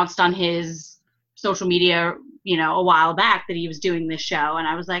announced on his social media, a while back that he was doing this show. And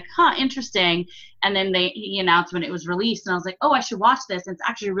I was like, interesting. And then he announced when it was released. And I was like, oh, I should watch this. It's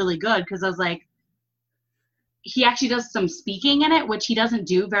actually really good. Because I was like, he actually does some speaking in it, which he doesn't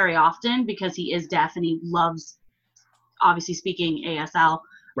do very often because he is deaf and he loves obviously speaking ASL.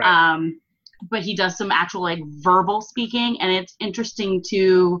 right. But he does some actual like verbal speaking, and it's interesting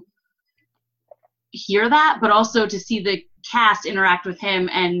to hear that, but also to see the cast interact with him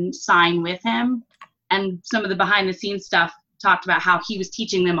and sign with him. And some of the behind the scenes stuff talked about how he was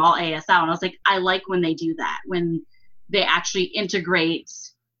teaching them all ASL. And I was like, I like when they do that, when they actually integrate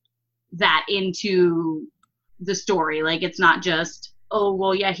that into the story. Like, it's not just, oh,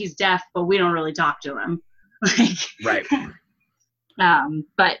 well, yeah, he's deaf, but we don't really talk to him. Like, Right.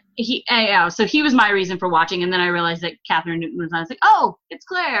 But so he was my reason for watching. And then I realized that Catherine Newton was on. I was like, oh, it's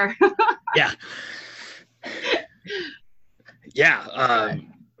Claire. Yeah. Yeah.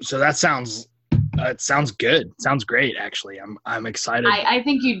 So that sounds good. Sounds great. Actually, I'm excited. I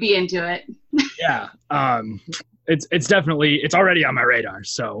think you'd be into it. Yeah. It's definitely, it's already on my radar.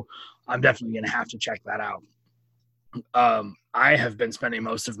 So I'm definitely going to have to check that out. I have been spending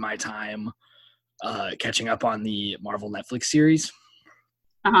most of my time catching up on the Marvel Netflix series.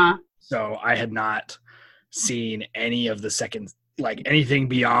 Uh-huh. So I had not seen any of the anything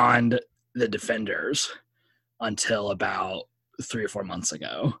beyond the Defenders until about 3 or 4 months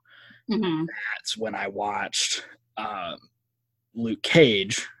ago. Mm-hmm. That's when I watched Luke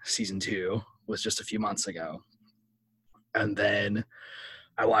Cage season 2 was just a few months ago. And then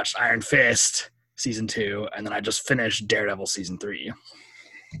I watched Iron Fist season 2, and then I just finished Daredevil season 3.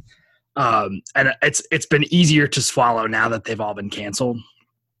 And it's been easier to swallow now that they've all been canceled,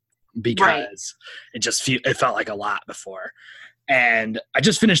 because it felt like a lot before. And I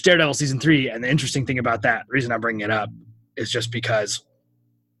just finished Daredevil season 3, and the interesting thing about that, the reason I'm bringing it up, is just because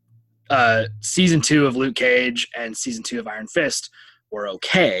season 2 of Luke Cage and season 2 of Iron Fist were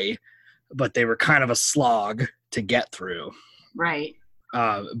okay, but they were kind of a slog to get through. Right.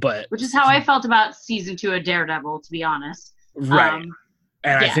 But which is how I felt about season 2 of Daredevil, to be honest. Right.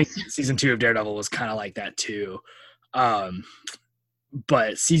 And yes. I think season 2 of Daredevil was kind of like that too.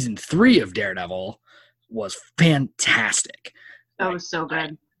 But season 3 of Daredevil was fantastic. That was so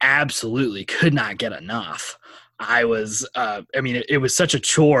good. I absolutely could not get enough. I was, it was such a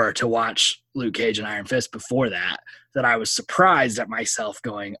chore to watch Luke Cage and Iron Fist before that I was surprised at myself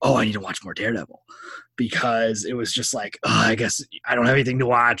going, oh, I need to watch more Daredevil, because it was just like, oh, I guess I don't have anything to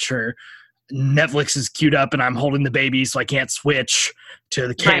watch, or Netflix is queued up and I'm holding the baby, so I can't switch to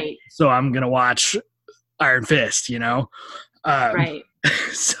the cable. Right. So I'm going to watch Iron Fist, right.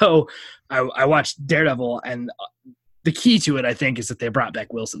 So I watched Daredevil, and the key to it, I think, is that they brought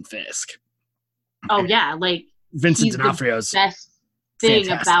back Wilson Fisk. Oh, yeah. Like, Vincent D'Onofrio's the best thing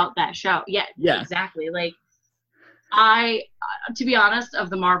fantastic about that show. Yeah, exactly. Like, to be honest, of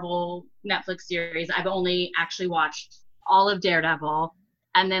the Marvel Netflix series, I've only actually watched all of Daredevil,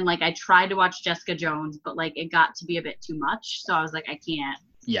 and then like I tried to watch Jessica Jones, but like it got to be a bit too much, so I was like, I can't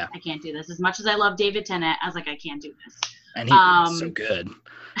do this. As much as I love David Tennant, I was like, I can't do this. And he's so good.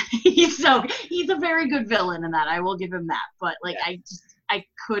 he's a very good villain in that. I will give him that. But like, I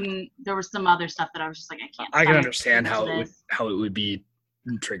couldn't. There was some other stuff that I was just like, I can't. I can understand how it would be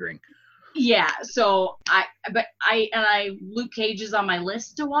triggering. Yeah. So Luke Cage is on my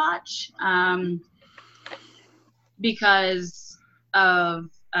list to watch, because of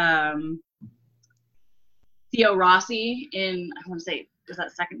Theo Rossi in, I want to say, is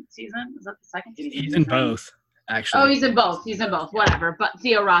that second season? Is that the second season? He's in both, actually. Oh, he's in both. Whatever. But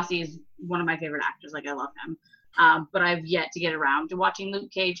Theo Rossi is one of my favorite actors. Like, I love him. But I've yet to get around to watching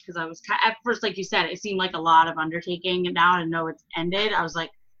Luke Cage, because I was at first, like you said, it seemed like a lot of undertaking, and now to know it's ended, I was like,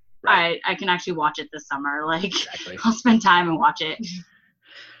 all right, I can actually watch it this summer. Like, exactly. I'll spend time and watch it.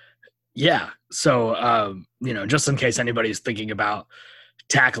 Yeah. So, just in case anybody's thinking about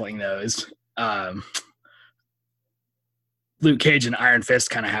tackling those, Luke Cage and Iron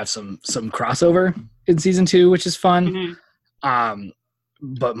Fist kind of have some crossover in season 2, which is fun. Mm-hmm.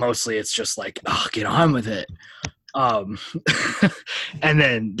 But mostly it's just like, oh, get on with it. And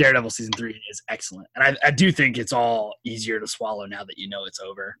then Daredevil season 3 is excellent. And I do think it's all easier to swallow now that it's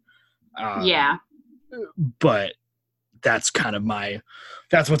over. Yeah. But that's kind of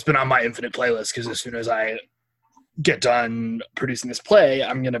that's what's been on my infinite playlist, because as soon as I get done producing this play,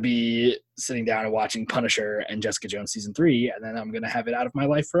 I'm going to be sitting down and watching Punisher and Jessica Jones season 3, and then I'm going to have it out of my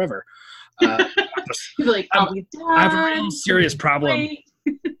life forever. I have a really serious problem.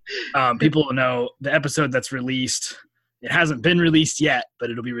 People will know the episode that's released. It hasn't been released yet, but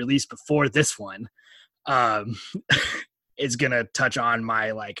it'll be released before this one. It's going to touch on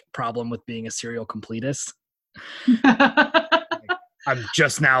my problem with being a serial completist. I'm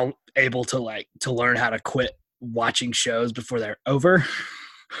just now able to learn how to quit watching shows before they're over.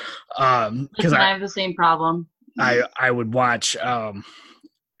 Because I have the same problem. I would watch and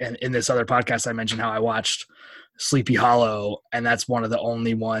in this other podcast I mentioned how I watched Sleepy Hollow, and that's one of the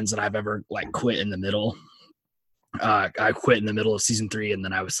only ones that I've ever quit in the middle. I quit in the middle of season 3, and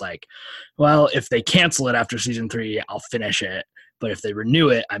then I was like, well, if they cancel it after season 3, I'll finish it, but if they renew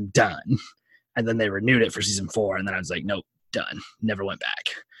it, I'm done. And then they renewed it for season 4, and then I was like, nope, done. Never went back.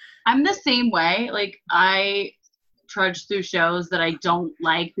 I'm the same way. Like, I trudge through shows that I don't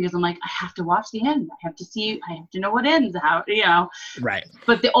like because I'm like, I have to watch the end. I have to know what ends, Right.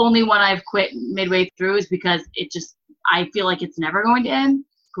 But the only one I've quit midway through is because I feel like it's never going to end.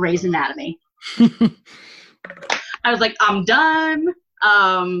 Grey's Anatomy. I was like, I'm done.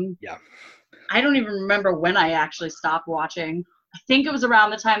 Yeah. I don't even remember when I actually stopped watching. I think it was around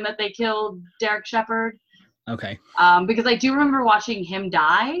the time that they killed Derek Shepherd. Okay. Because I do remember watching him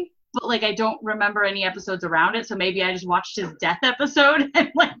die, but I don't remember any episodes around it. So maybe I just watched his death episode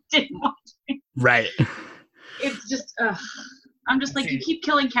and didn't watch it. Right. It's just, I'm just you keep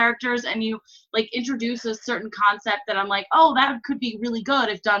killing characters and you introduce a certain concept that I'm like, oh, that could be really good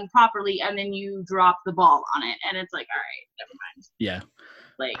if done properly, and then you drop the ball on it, and it's like, all right, never mind. Yeah.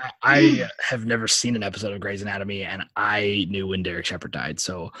 Like, I have never seen an episode of Grey's Anatomy, and I knew when Derek Shepherd died.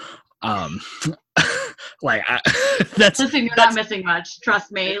 So, like, listen, you're not missing much.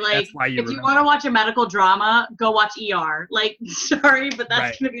 Trust me. Like, if you want to watch a medical drama, go watch ER. Like, sorry, but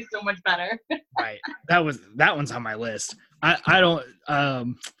that's going to be so much better. Right. That one's on my list. I don't.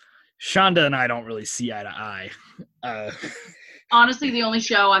 Shonda and I don't really see eye to eye. Honestly, the only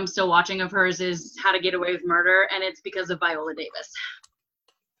show I'm still watching of hers is How to Get Away with Murder, and it's because of Viola Davis.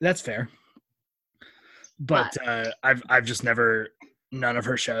 That's fair. But I've just never. None of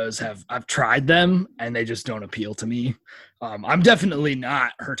her shows I've tried them and they just don't appeal to me. I'm definitely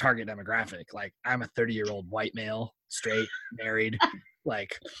not her target demographic. Like, I'm a 30-year-old white male, straight, married.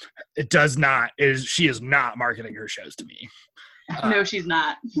 Like, she is not marketing her shows to me. No, she's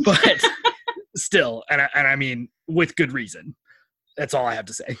not. But still, and I mean, with good reason. That's all I have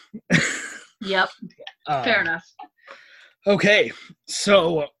to say. Yep. Fair enough. Okay.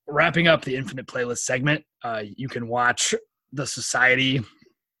 So wrapping up the Infinite Playlist segment, you can watch The Society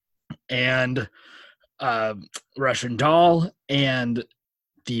and Russian Doll and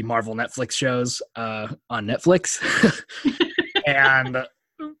the Marvel Netflix shows on Netflix. And,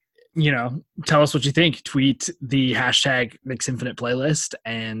 tell us what you think. Tweet the hashtag Mix Infinite Playlist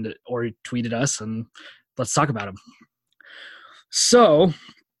or tweet at us and let's talk about them. So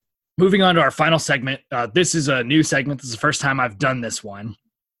moving on to our final segment. This is a new segment. This is the first time I've done this one.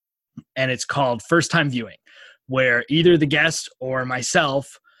 And it's called First Time Viewing, where either the guest or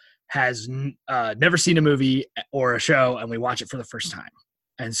myself has never seen a movie or a show, and we watch it for the first time.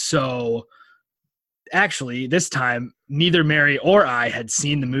 And so, actually, this time, neither Mary or I had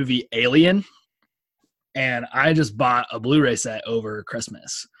seen the movie Alien, and I just bought a Blu-ray set over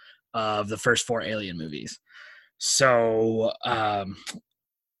Christmas of the first 4 Alien movies. So,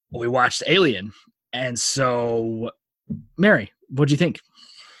 we watched Alien. And so, Mary, what'd you think?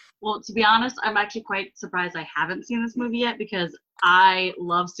 Well, to be honest, I'm actually quite surprised I haven't seen this movie yet because I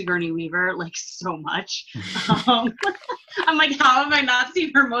love Sigourney Weaver, like, so much. I'm like, how have I not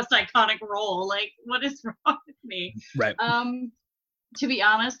seen her most iconic role? Like, what is wrong with me? Right. To be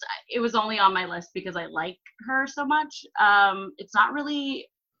honest, it was only on my list because I like her so much. It's not really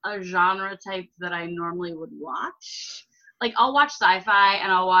a genre type that I normally would watch. Like, I'll watch sci-fi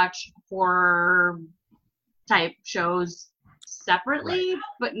and I'll watch horror type shows separately,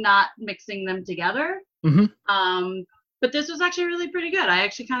 but not mixing them together. Mm-hmm. But this was actually really pretty good. I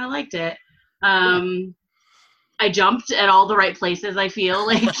actually kind of liked it. I jumped at all the right places, I feel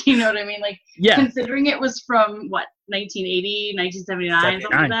like, you know what I mean? Like, considering it was from 1980, 1979,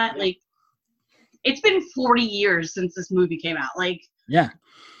 something like that. Like, it's been 40 years since this movie came out. Like,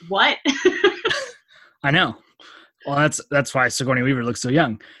 what? I know. Well, that's why Sigourney Weaver looks so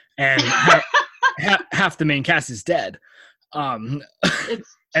young, and half the main cast is dead.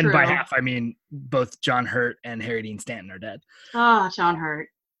 It's and true. By half, I mean both John Hurt and Harry Dean Stanton are dead. Oh, John Hurt.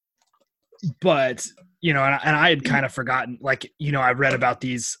 But, and I had kind of forgotten, like, I read about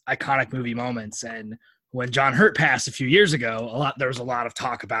these iconic movie moments, and when John Hurt passed a few years ago, there was a lot of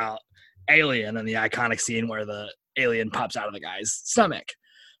talk about Alien and the iconic scene where the alien pops out of the guy's stomach.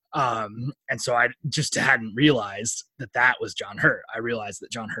 And so I just hadn't realized that was John Hurt. I realized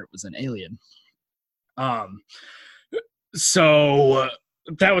that John Hurt was an alien. So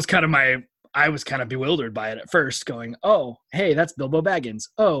that was kind of I was kind of bewildered by it at first, going, oh, hey, that's Bilbo Baggins.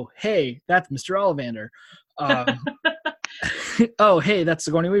 Oh, hey, that's Mr. Ollivander. Oh, hey, that's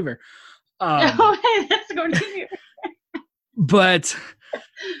Sigourney Weaver. Oh, hey, that's Sigourney Weaver. But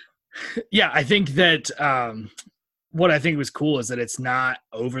yeah, I think that what I think was cool is that it's not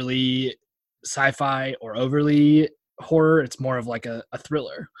overly sci-fi or overly horror. It's more of like a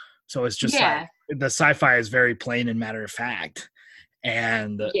thriller. So it's just like the sci-fi is very plain and matter of fact.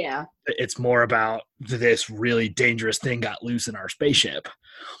 And it's more about this really dangerous thing got loose in our spaceship.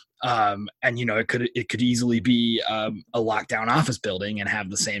 And it could easily be a lockdown office building and have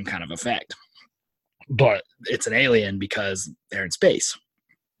the same kind of effect. But it's an alien because they're in space.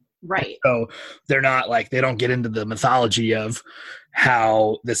 Right. So they're not like, they don't get into the mythology of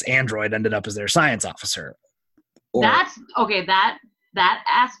how this android ended up as their science officer. That's okay. That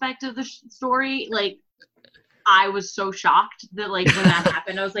aspect of the story, like, I was so shocked that, like, when that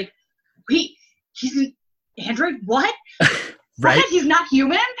happened, I was like, wait, he's an android? What? Right? What? He's not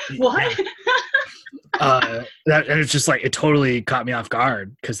human? What? And it's just like, it totally caught me off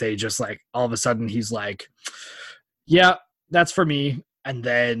guard because they just like, all of a sudden he's like, yeah, that's for me. And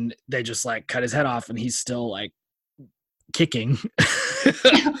then they just like cut his head off and he's still like kicking.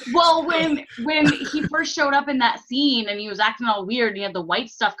 Well, when he first showed up in that scene and he was acting all weird and he had the white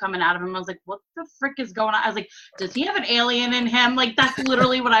stuff coming out of him, I was like, what the frick is going on? I was like, does he have an alien in him? Like, that's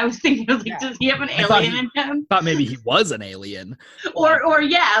literally what I was thinking. I was like, does he have an alien in him? Thought maybe he was an alien. Or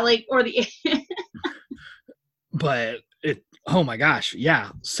the But oh my gosh,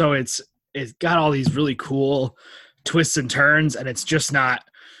 yeah. So it's got all these really cool twists and turns, and it's just not,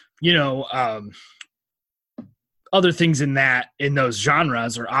 other things in those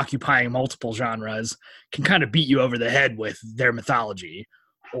genres or occupying multiple genres can kind of beat you over the head with their mythology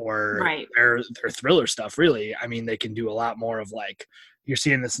or their thriller stuff. Really, I mean, they can do a lot more of like, you're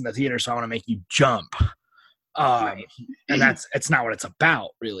seeing this in the theater, so I want to make you jump. And it's not what it's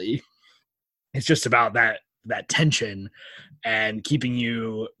about, really. It's just about that tension and keeping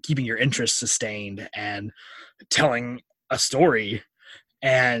your interest sustained and telling a story.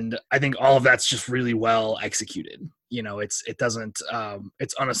 And I think all of that's just really well executed. It's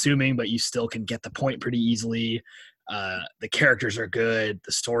unassuming, but you still can get the point pretty easily. The characters are good.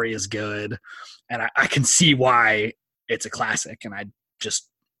 The story is good. And I can see why it's a classic, and I just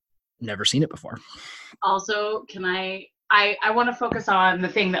never seen it before. Also, I want to focus on the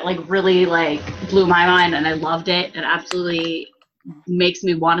thing that like really like blew my mind, and I loved it. It absolutely makes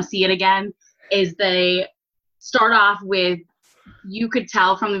me want to see it again, is they start off with, you could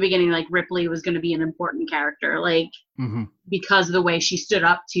tell from the beginning, like Ripley was going to be an important character, like because of the way she stood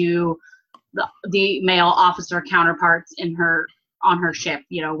up to the male officer counterparts on her ship,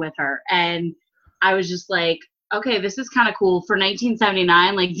 with her. And I was just like, okay, this is kind of cool for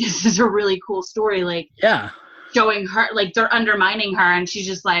 1979. Like, this is a really cool story. Like, yeah, showing her, like, they're undermining her, and she's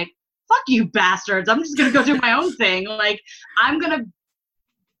just like, fuck you bastards, I'm just going to go do my own thing. Like, I'm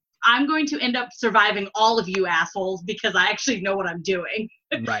going to end up surviving all of you assholes because I actually know what I'm doing.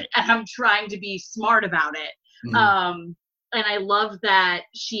 Right. And I'm trying to be smart about it. And I love that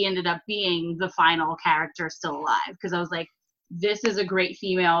she ended up being the final character still alive, because I was like, this is a great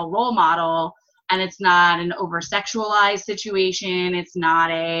female role model, and it's not an over-sexualized situation. It's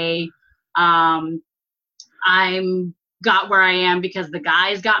not I'm got where I am because the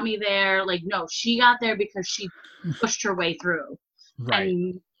guys got me there. Like, no, she got there because she pushed her way through. Right.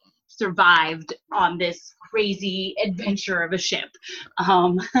 And survived on this crazy adventure of a ship.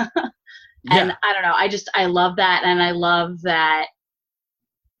 And I don't know, I love that. And I love that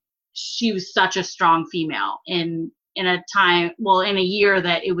she was such a strong female in a year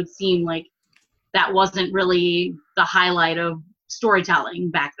that it would seem like that wasn't really the highlight of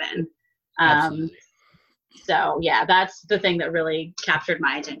storytelling back then. So yeah, that's the thing that really captured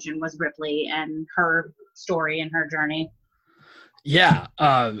my attention, was Ripley and her story and her journey. Yeah.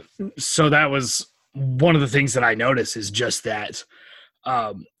 So that was one of the things that I noticed, is just that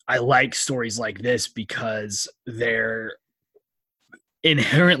I like stories like this because they're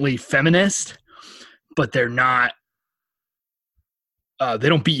inherently feminist, but they're not, they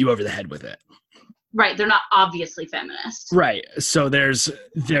don't beat you over the head with it. Right. They're not obviously feminist. Right. So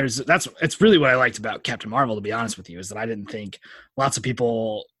it's really what I liked about Captain Marvel, to be honest with you, is that I didn't think, lots of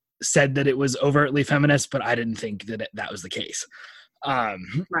people said that it was overtly feminist, but I didn't think that was the case.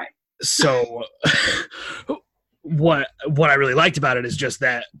 Right. So what I really liked about it is just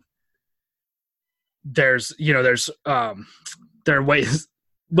that there are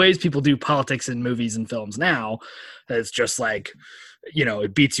ways people do politics in movies and films now. It's just like,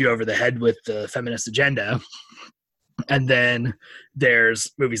 it beats you over the head with the feminist agenda. And then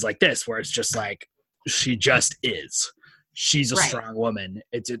there's movies like this where it's just like, she just is. She's a strong woman.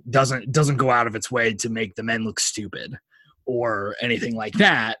 It doesn't go out of its way to make the men look stupid or anything like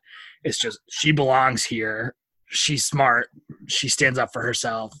that. It's just, she belongs here. She's smart. She stands up for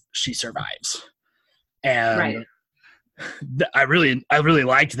herself. She survives. And I really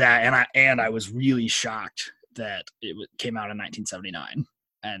liked that. And I was really shocked that it came out in 1979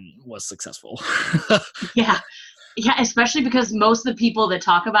 and was successful. Yeah, especially because most of the people that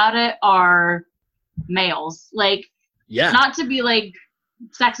talk about it are males. Like, not to be like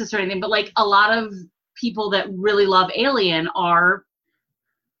sexist or anything, but like a lot of people that really love Alien are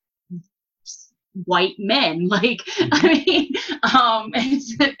white men. Like, it's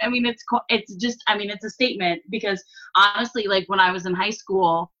a statement, because honestly, like when I was in high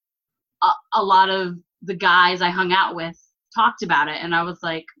school, a lot of the guys I hung out with talked about it, and I was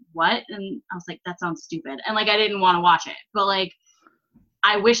like, what? And I was like, that sounds stupid. And like, I didn't want to watch it, but like,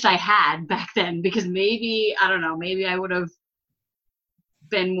 I wished I had back then, because maybe I would have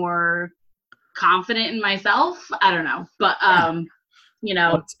been more confident in myself. I don't know. But,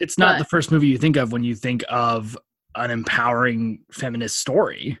 well, it's not the first movie you think of when you think of an empowering feminist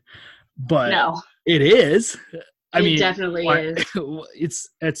story, but it is. I mean, definitely is.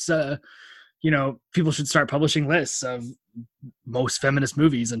 It's people should start publishing lists of most feminist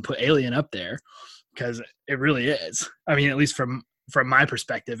movies and put Alien up there, because it really is. I mean, at least from my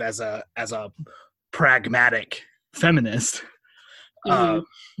perspective as a pragmatic feminist, I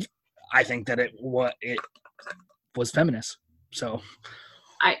think that it was feminist. So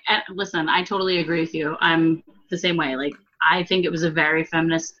listen, I totally agree with you. I'm the same way. Like, I think it was a very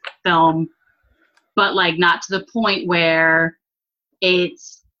feminist film, but like not to the point where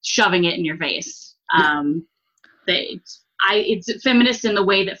it's shoving it in your face. It's feminist in the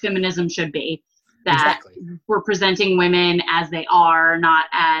way that feminism should be. That exactly. We're presenting women as they are, not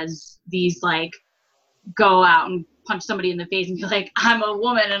as these like go out and punch somebody in the face and be like, I'm a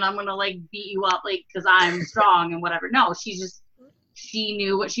woman and I'm gonna like beat you up like because I'm strong and whatever. No, she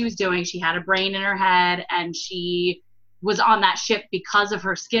knew what she was doing. She had a brain in her head, and she was on that ship because of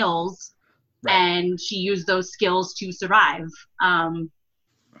her skills, right. And she used those skills to survive.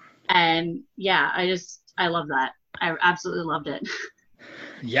 And yeah, I love that. I absolutely loved it.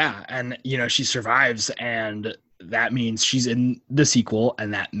 Yeah, and she survives, and that means she's in the sequel,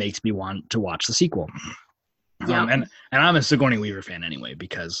 and that makes me want to watch the sequel. Yep. And I'm a Sigourney Weaver fan anyway,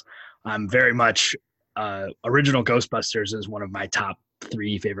 because I'm very much original Ghostbusters is one of my top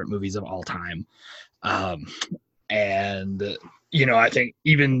 3 favorite movies of all time. And I think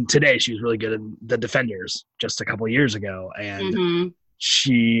even today she was really good in The Defenders just a couple of years ago, and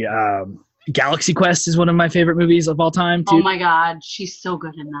she Galaxy Quest is one of my favorite movies of all time too. Oh my god, she's so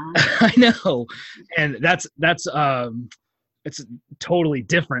good in that. I know. And that's it's totally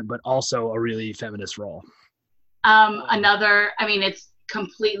different, but also a really feminist role.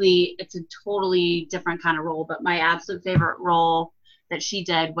 It's a totally different kind of role, but my absolute favorite role that she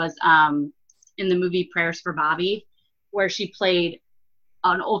did was in the movie Prayers for Bobby, where she played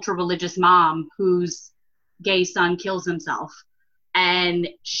an ultra religious mom whose gay son kills himself, and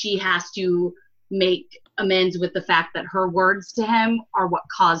she has to make amends with the fact that her words to him are what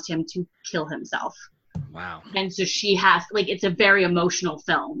caused him to kill himself. Wow. And so she has it's a very emotional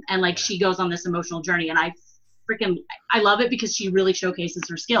film, and she goes on this emotional journey, and I love it because she really showcases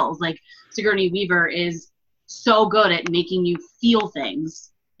her skills. Like, Sigourney Weaver is so good at making you feel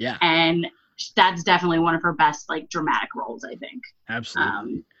things. Yeah. And that's definitely one of her best dramatic roles, I think.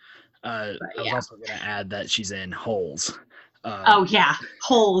 Absolutely. I was also going to add that she's in Holes.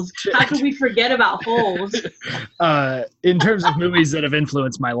 Holes. How could we forget about Holes? In terms of movies that have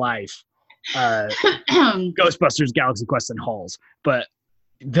influenced my life, Ghostbusters, Galaxy Quest, and Holes. But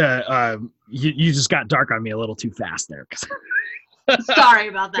you just got dark on me a little too fast there. Sorry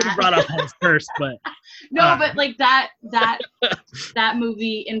about that. Could have brought up Holes first, but no, but that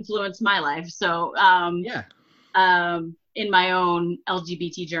movie influenced my life. So in my own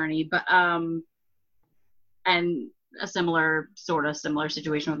LGBT journey, but and a similar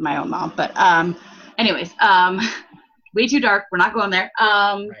situation with my own mom. But anyways, way too dark. We're not going there.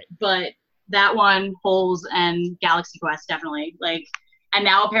 Right. But that one, Holes and Galaxy Quest, definitely and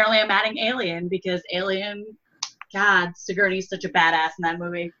now apparently I'm adding Alien, because Alien, God, Sigourney's such a badass in that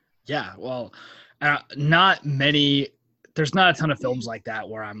movie. Yeah, well, there's not a ton of films like that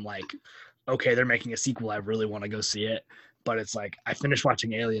where I'm like, okay, they're making a sequel, I really want to go see it. But it's like, I finished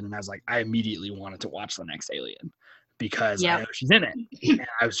watching Alien and I was like, I immediately wanted to watch the next Alien, because I know she's in it. And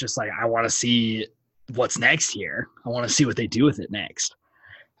I was just like, I want to see what's next here. I want to see what they do with it next.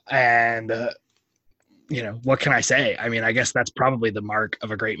 And what can I say? I mean, I guess that's probably the mark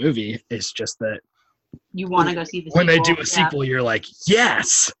of a great movie. It's just that you want to go see the when sequel. They do a sequel, you're like,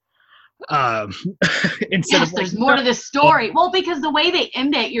 yes. Instead of there's more to this story. Well, because the way they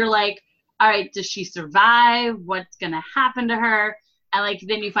end it, you're like, all right, does she survive? What's gonna happen to her? And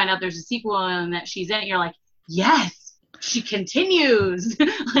then you find out there's a sequel and that she's in it. You're like, yes, she continues.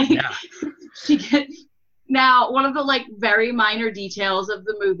 Now, one of the very minor details of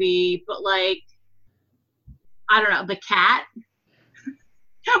the movie, but I don't know, the cat.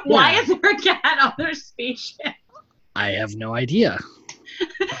 Why is there a cat on their spaceship? I have no idea.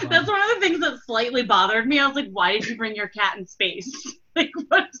 That's one of the things that slightly bothered me. I was like, why did you bring your cat in space?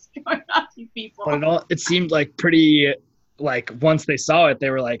 What is going on, you people? But it seemed pretty, once they saw it, they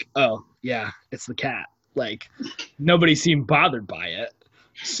were like, oh, yeah, it's the cat. Nobody seemed bothered by it.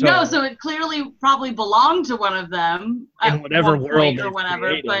 So it clearly probably belonged to one of them. In whatever world or whatever,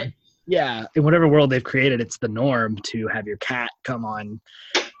 created. But yeah, in whatever world they've created, it's the norm to have your cat come on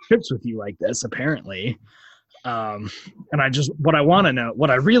trips with you like this, apparently. And what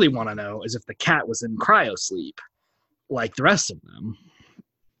I really want to know is if the cat was in cryo sleep like the rest of them.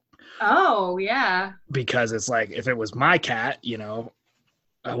 Oh, yeah. Because it's if it was my cat,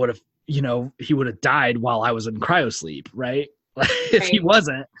 I would have, he would have died while I was in cryosleep, right? If he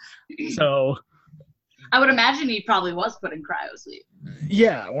wasn't. So I would imagine he probably was put in cryosleep.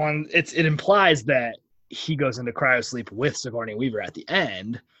 yeah, it implies that he goes into cryosleep with Sigourney Weaver at the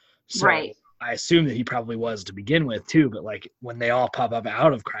end. So Right. I assume that he probably was to begin with too, but like when they all pop up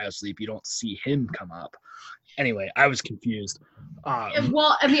out of cryosleep, you don't see him come up. Anyway, I was confused.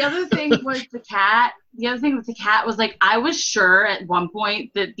 Well, and the other thing was the cat. The other thing with the cat was like I was sure at one point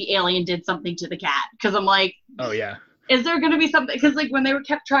that the alien did something to the cat because I'm like, oh yeah, is there going to be something? Because like when they were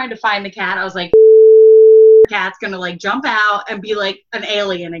kept trying to find the cat, I was like, the cat's going to like jump out and be like an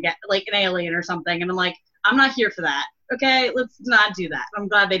alien again, like an alien or something. And I'm like, I'm not here for that. Okay, let's not do that. I'm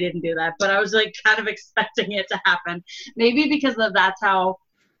glad they didn't do that, but I was like kind of expecting it to happen. Maybe because that's how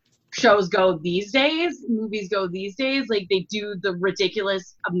shows go these days, movies go these days. Like they do the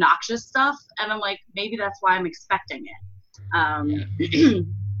ridiculous, obnoxious stuff, and I'm like, maybe that's why I'm expecting it.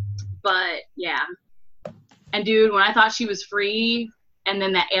 But yeah. And dude, when I thought she was free, and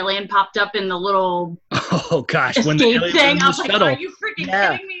then that alien popped up in the little oh gosh, escape when the alien thing, I was shuttle. like, are you freaking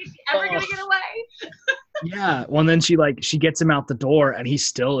kidding me? Is she ever gonna get away? Yeah. Well, then she gets him out the door, and he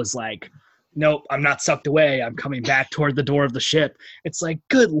still is like, nope, I'm not sucked away. I'm coming back toward the door of the ship. It's like,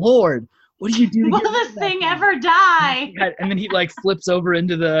 good Lord, what do you do? Will this thing ever die? And then he like flips over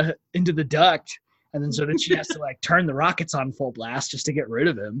into the duct, and then so then she has to like turn the rockets on full blast just to get rid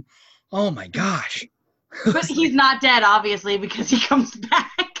of him. Oh my gosh. But he's not dead, obviously, because he comes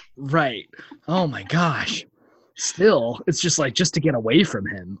back. Right. Oh my gosh. Still, it's just like just to get away from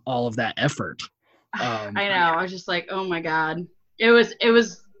him, all of that effort. I know. I was just like, oh my God. It was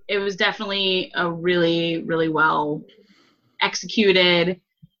definitely a really, really well executed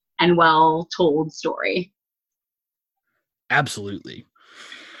and well told story. Absolutely.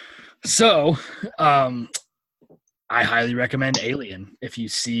 So, I highly recommend Alien. If you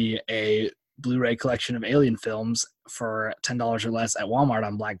see a Blu-ray collection of Alien films for $10 or less at Walmart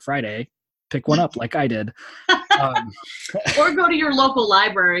on Black Friday, pick one up like I did. Or go to your local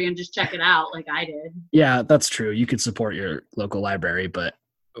library and just check it out like I did. Yeah, that's true. You could support your local library, but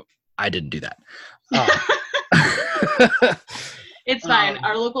I didn't do that. It's fine.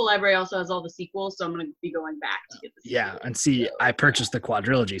 Our local library also has all the sequels, so I'm going to be going back to get the sequels. Yeah, and see, I purchased the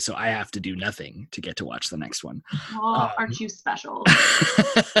quadrilogy, so I have to do nothing to get to watch the next one. Oh, aren't you special?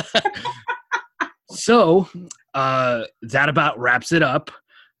 So, that about wraps it up.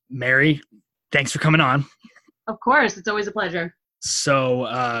 Mary, thanks for coming on. Of course. It's always a pleasure.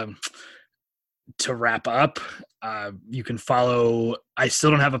 So, to wrap up, you can follow, I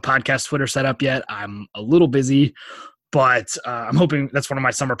still don't have a podcast Twitter set up yet. I'm a little busy, but I'm hoping that's one of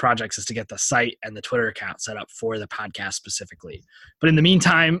my summer projects is to get the site and the Twitter account set up for the podcast specifically. But in the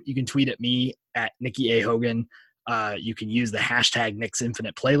meantime, you can tweet at me at Nikki A. Hogan. You can use the hashtag Nick's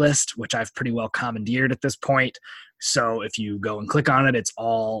Infinite Playlist, which I've pretty well commandeered at this point. So if you go and click on it, it's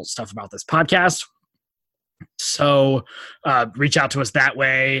all stuff about this podcast. So reach out to us that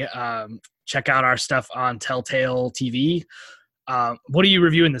way. Check out our stuff on Telltale TV. What are you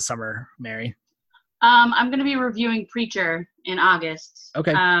reviewing this summer, Mary? I'm going to be reviewing Preacher in August.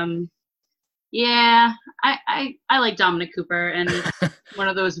 Okay. Yeah, I like Dominic Cooper, and it's one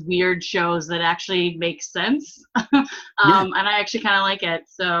of those weird shows that actually makes sense. And I actually kind of like it.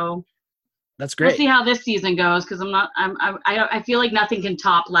 So that's great. We'll see how this season goes because I feel like nothing can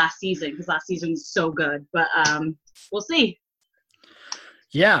top last season because last season was so good. But we'll see.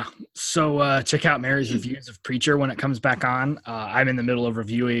 Yeah. So check out Mary's reviews of Preacher when it comes back on. I'm in the middle of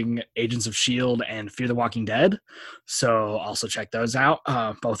reviewing Agents of S.H.I.E.L.D. and Fear the Walking Dead. So also check those out.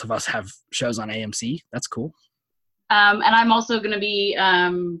 Both of us have shows on AMC. That's cool. And I'm also going to be,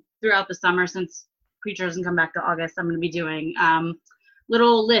 throughout the summer, since Preacher doesn't come back to August, I'm going to be doing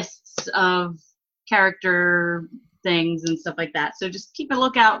little lists of character things and stuff like that. So just keep a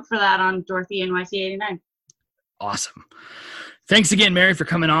lookout for that on Dorothy NYC 89. Awesome. Thanks again, Mary, for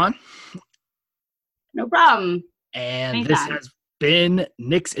coming on. No problem. And Anytime. This has been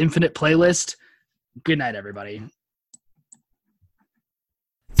Nick's Infinite Playlist. Good night, everybody.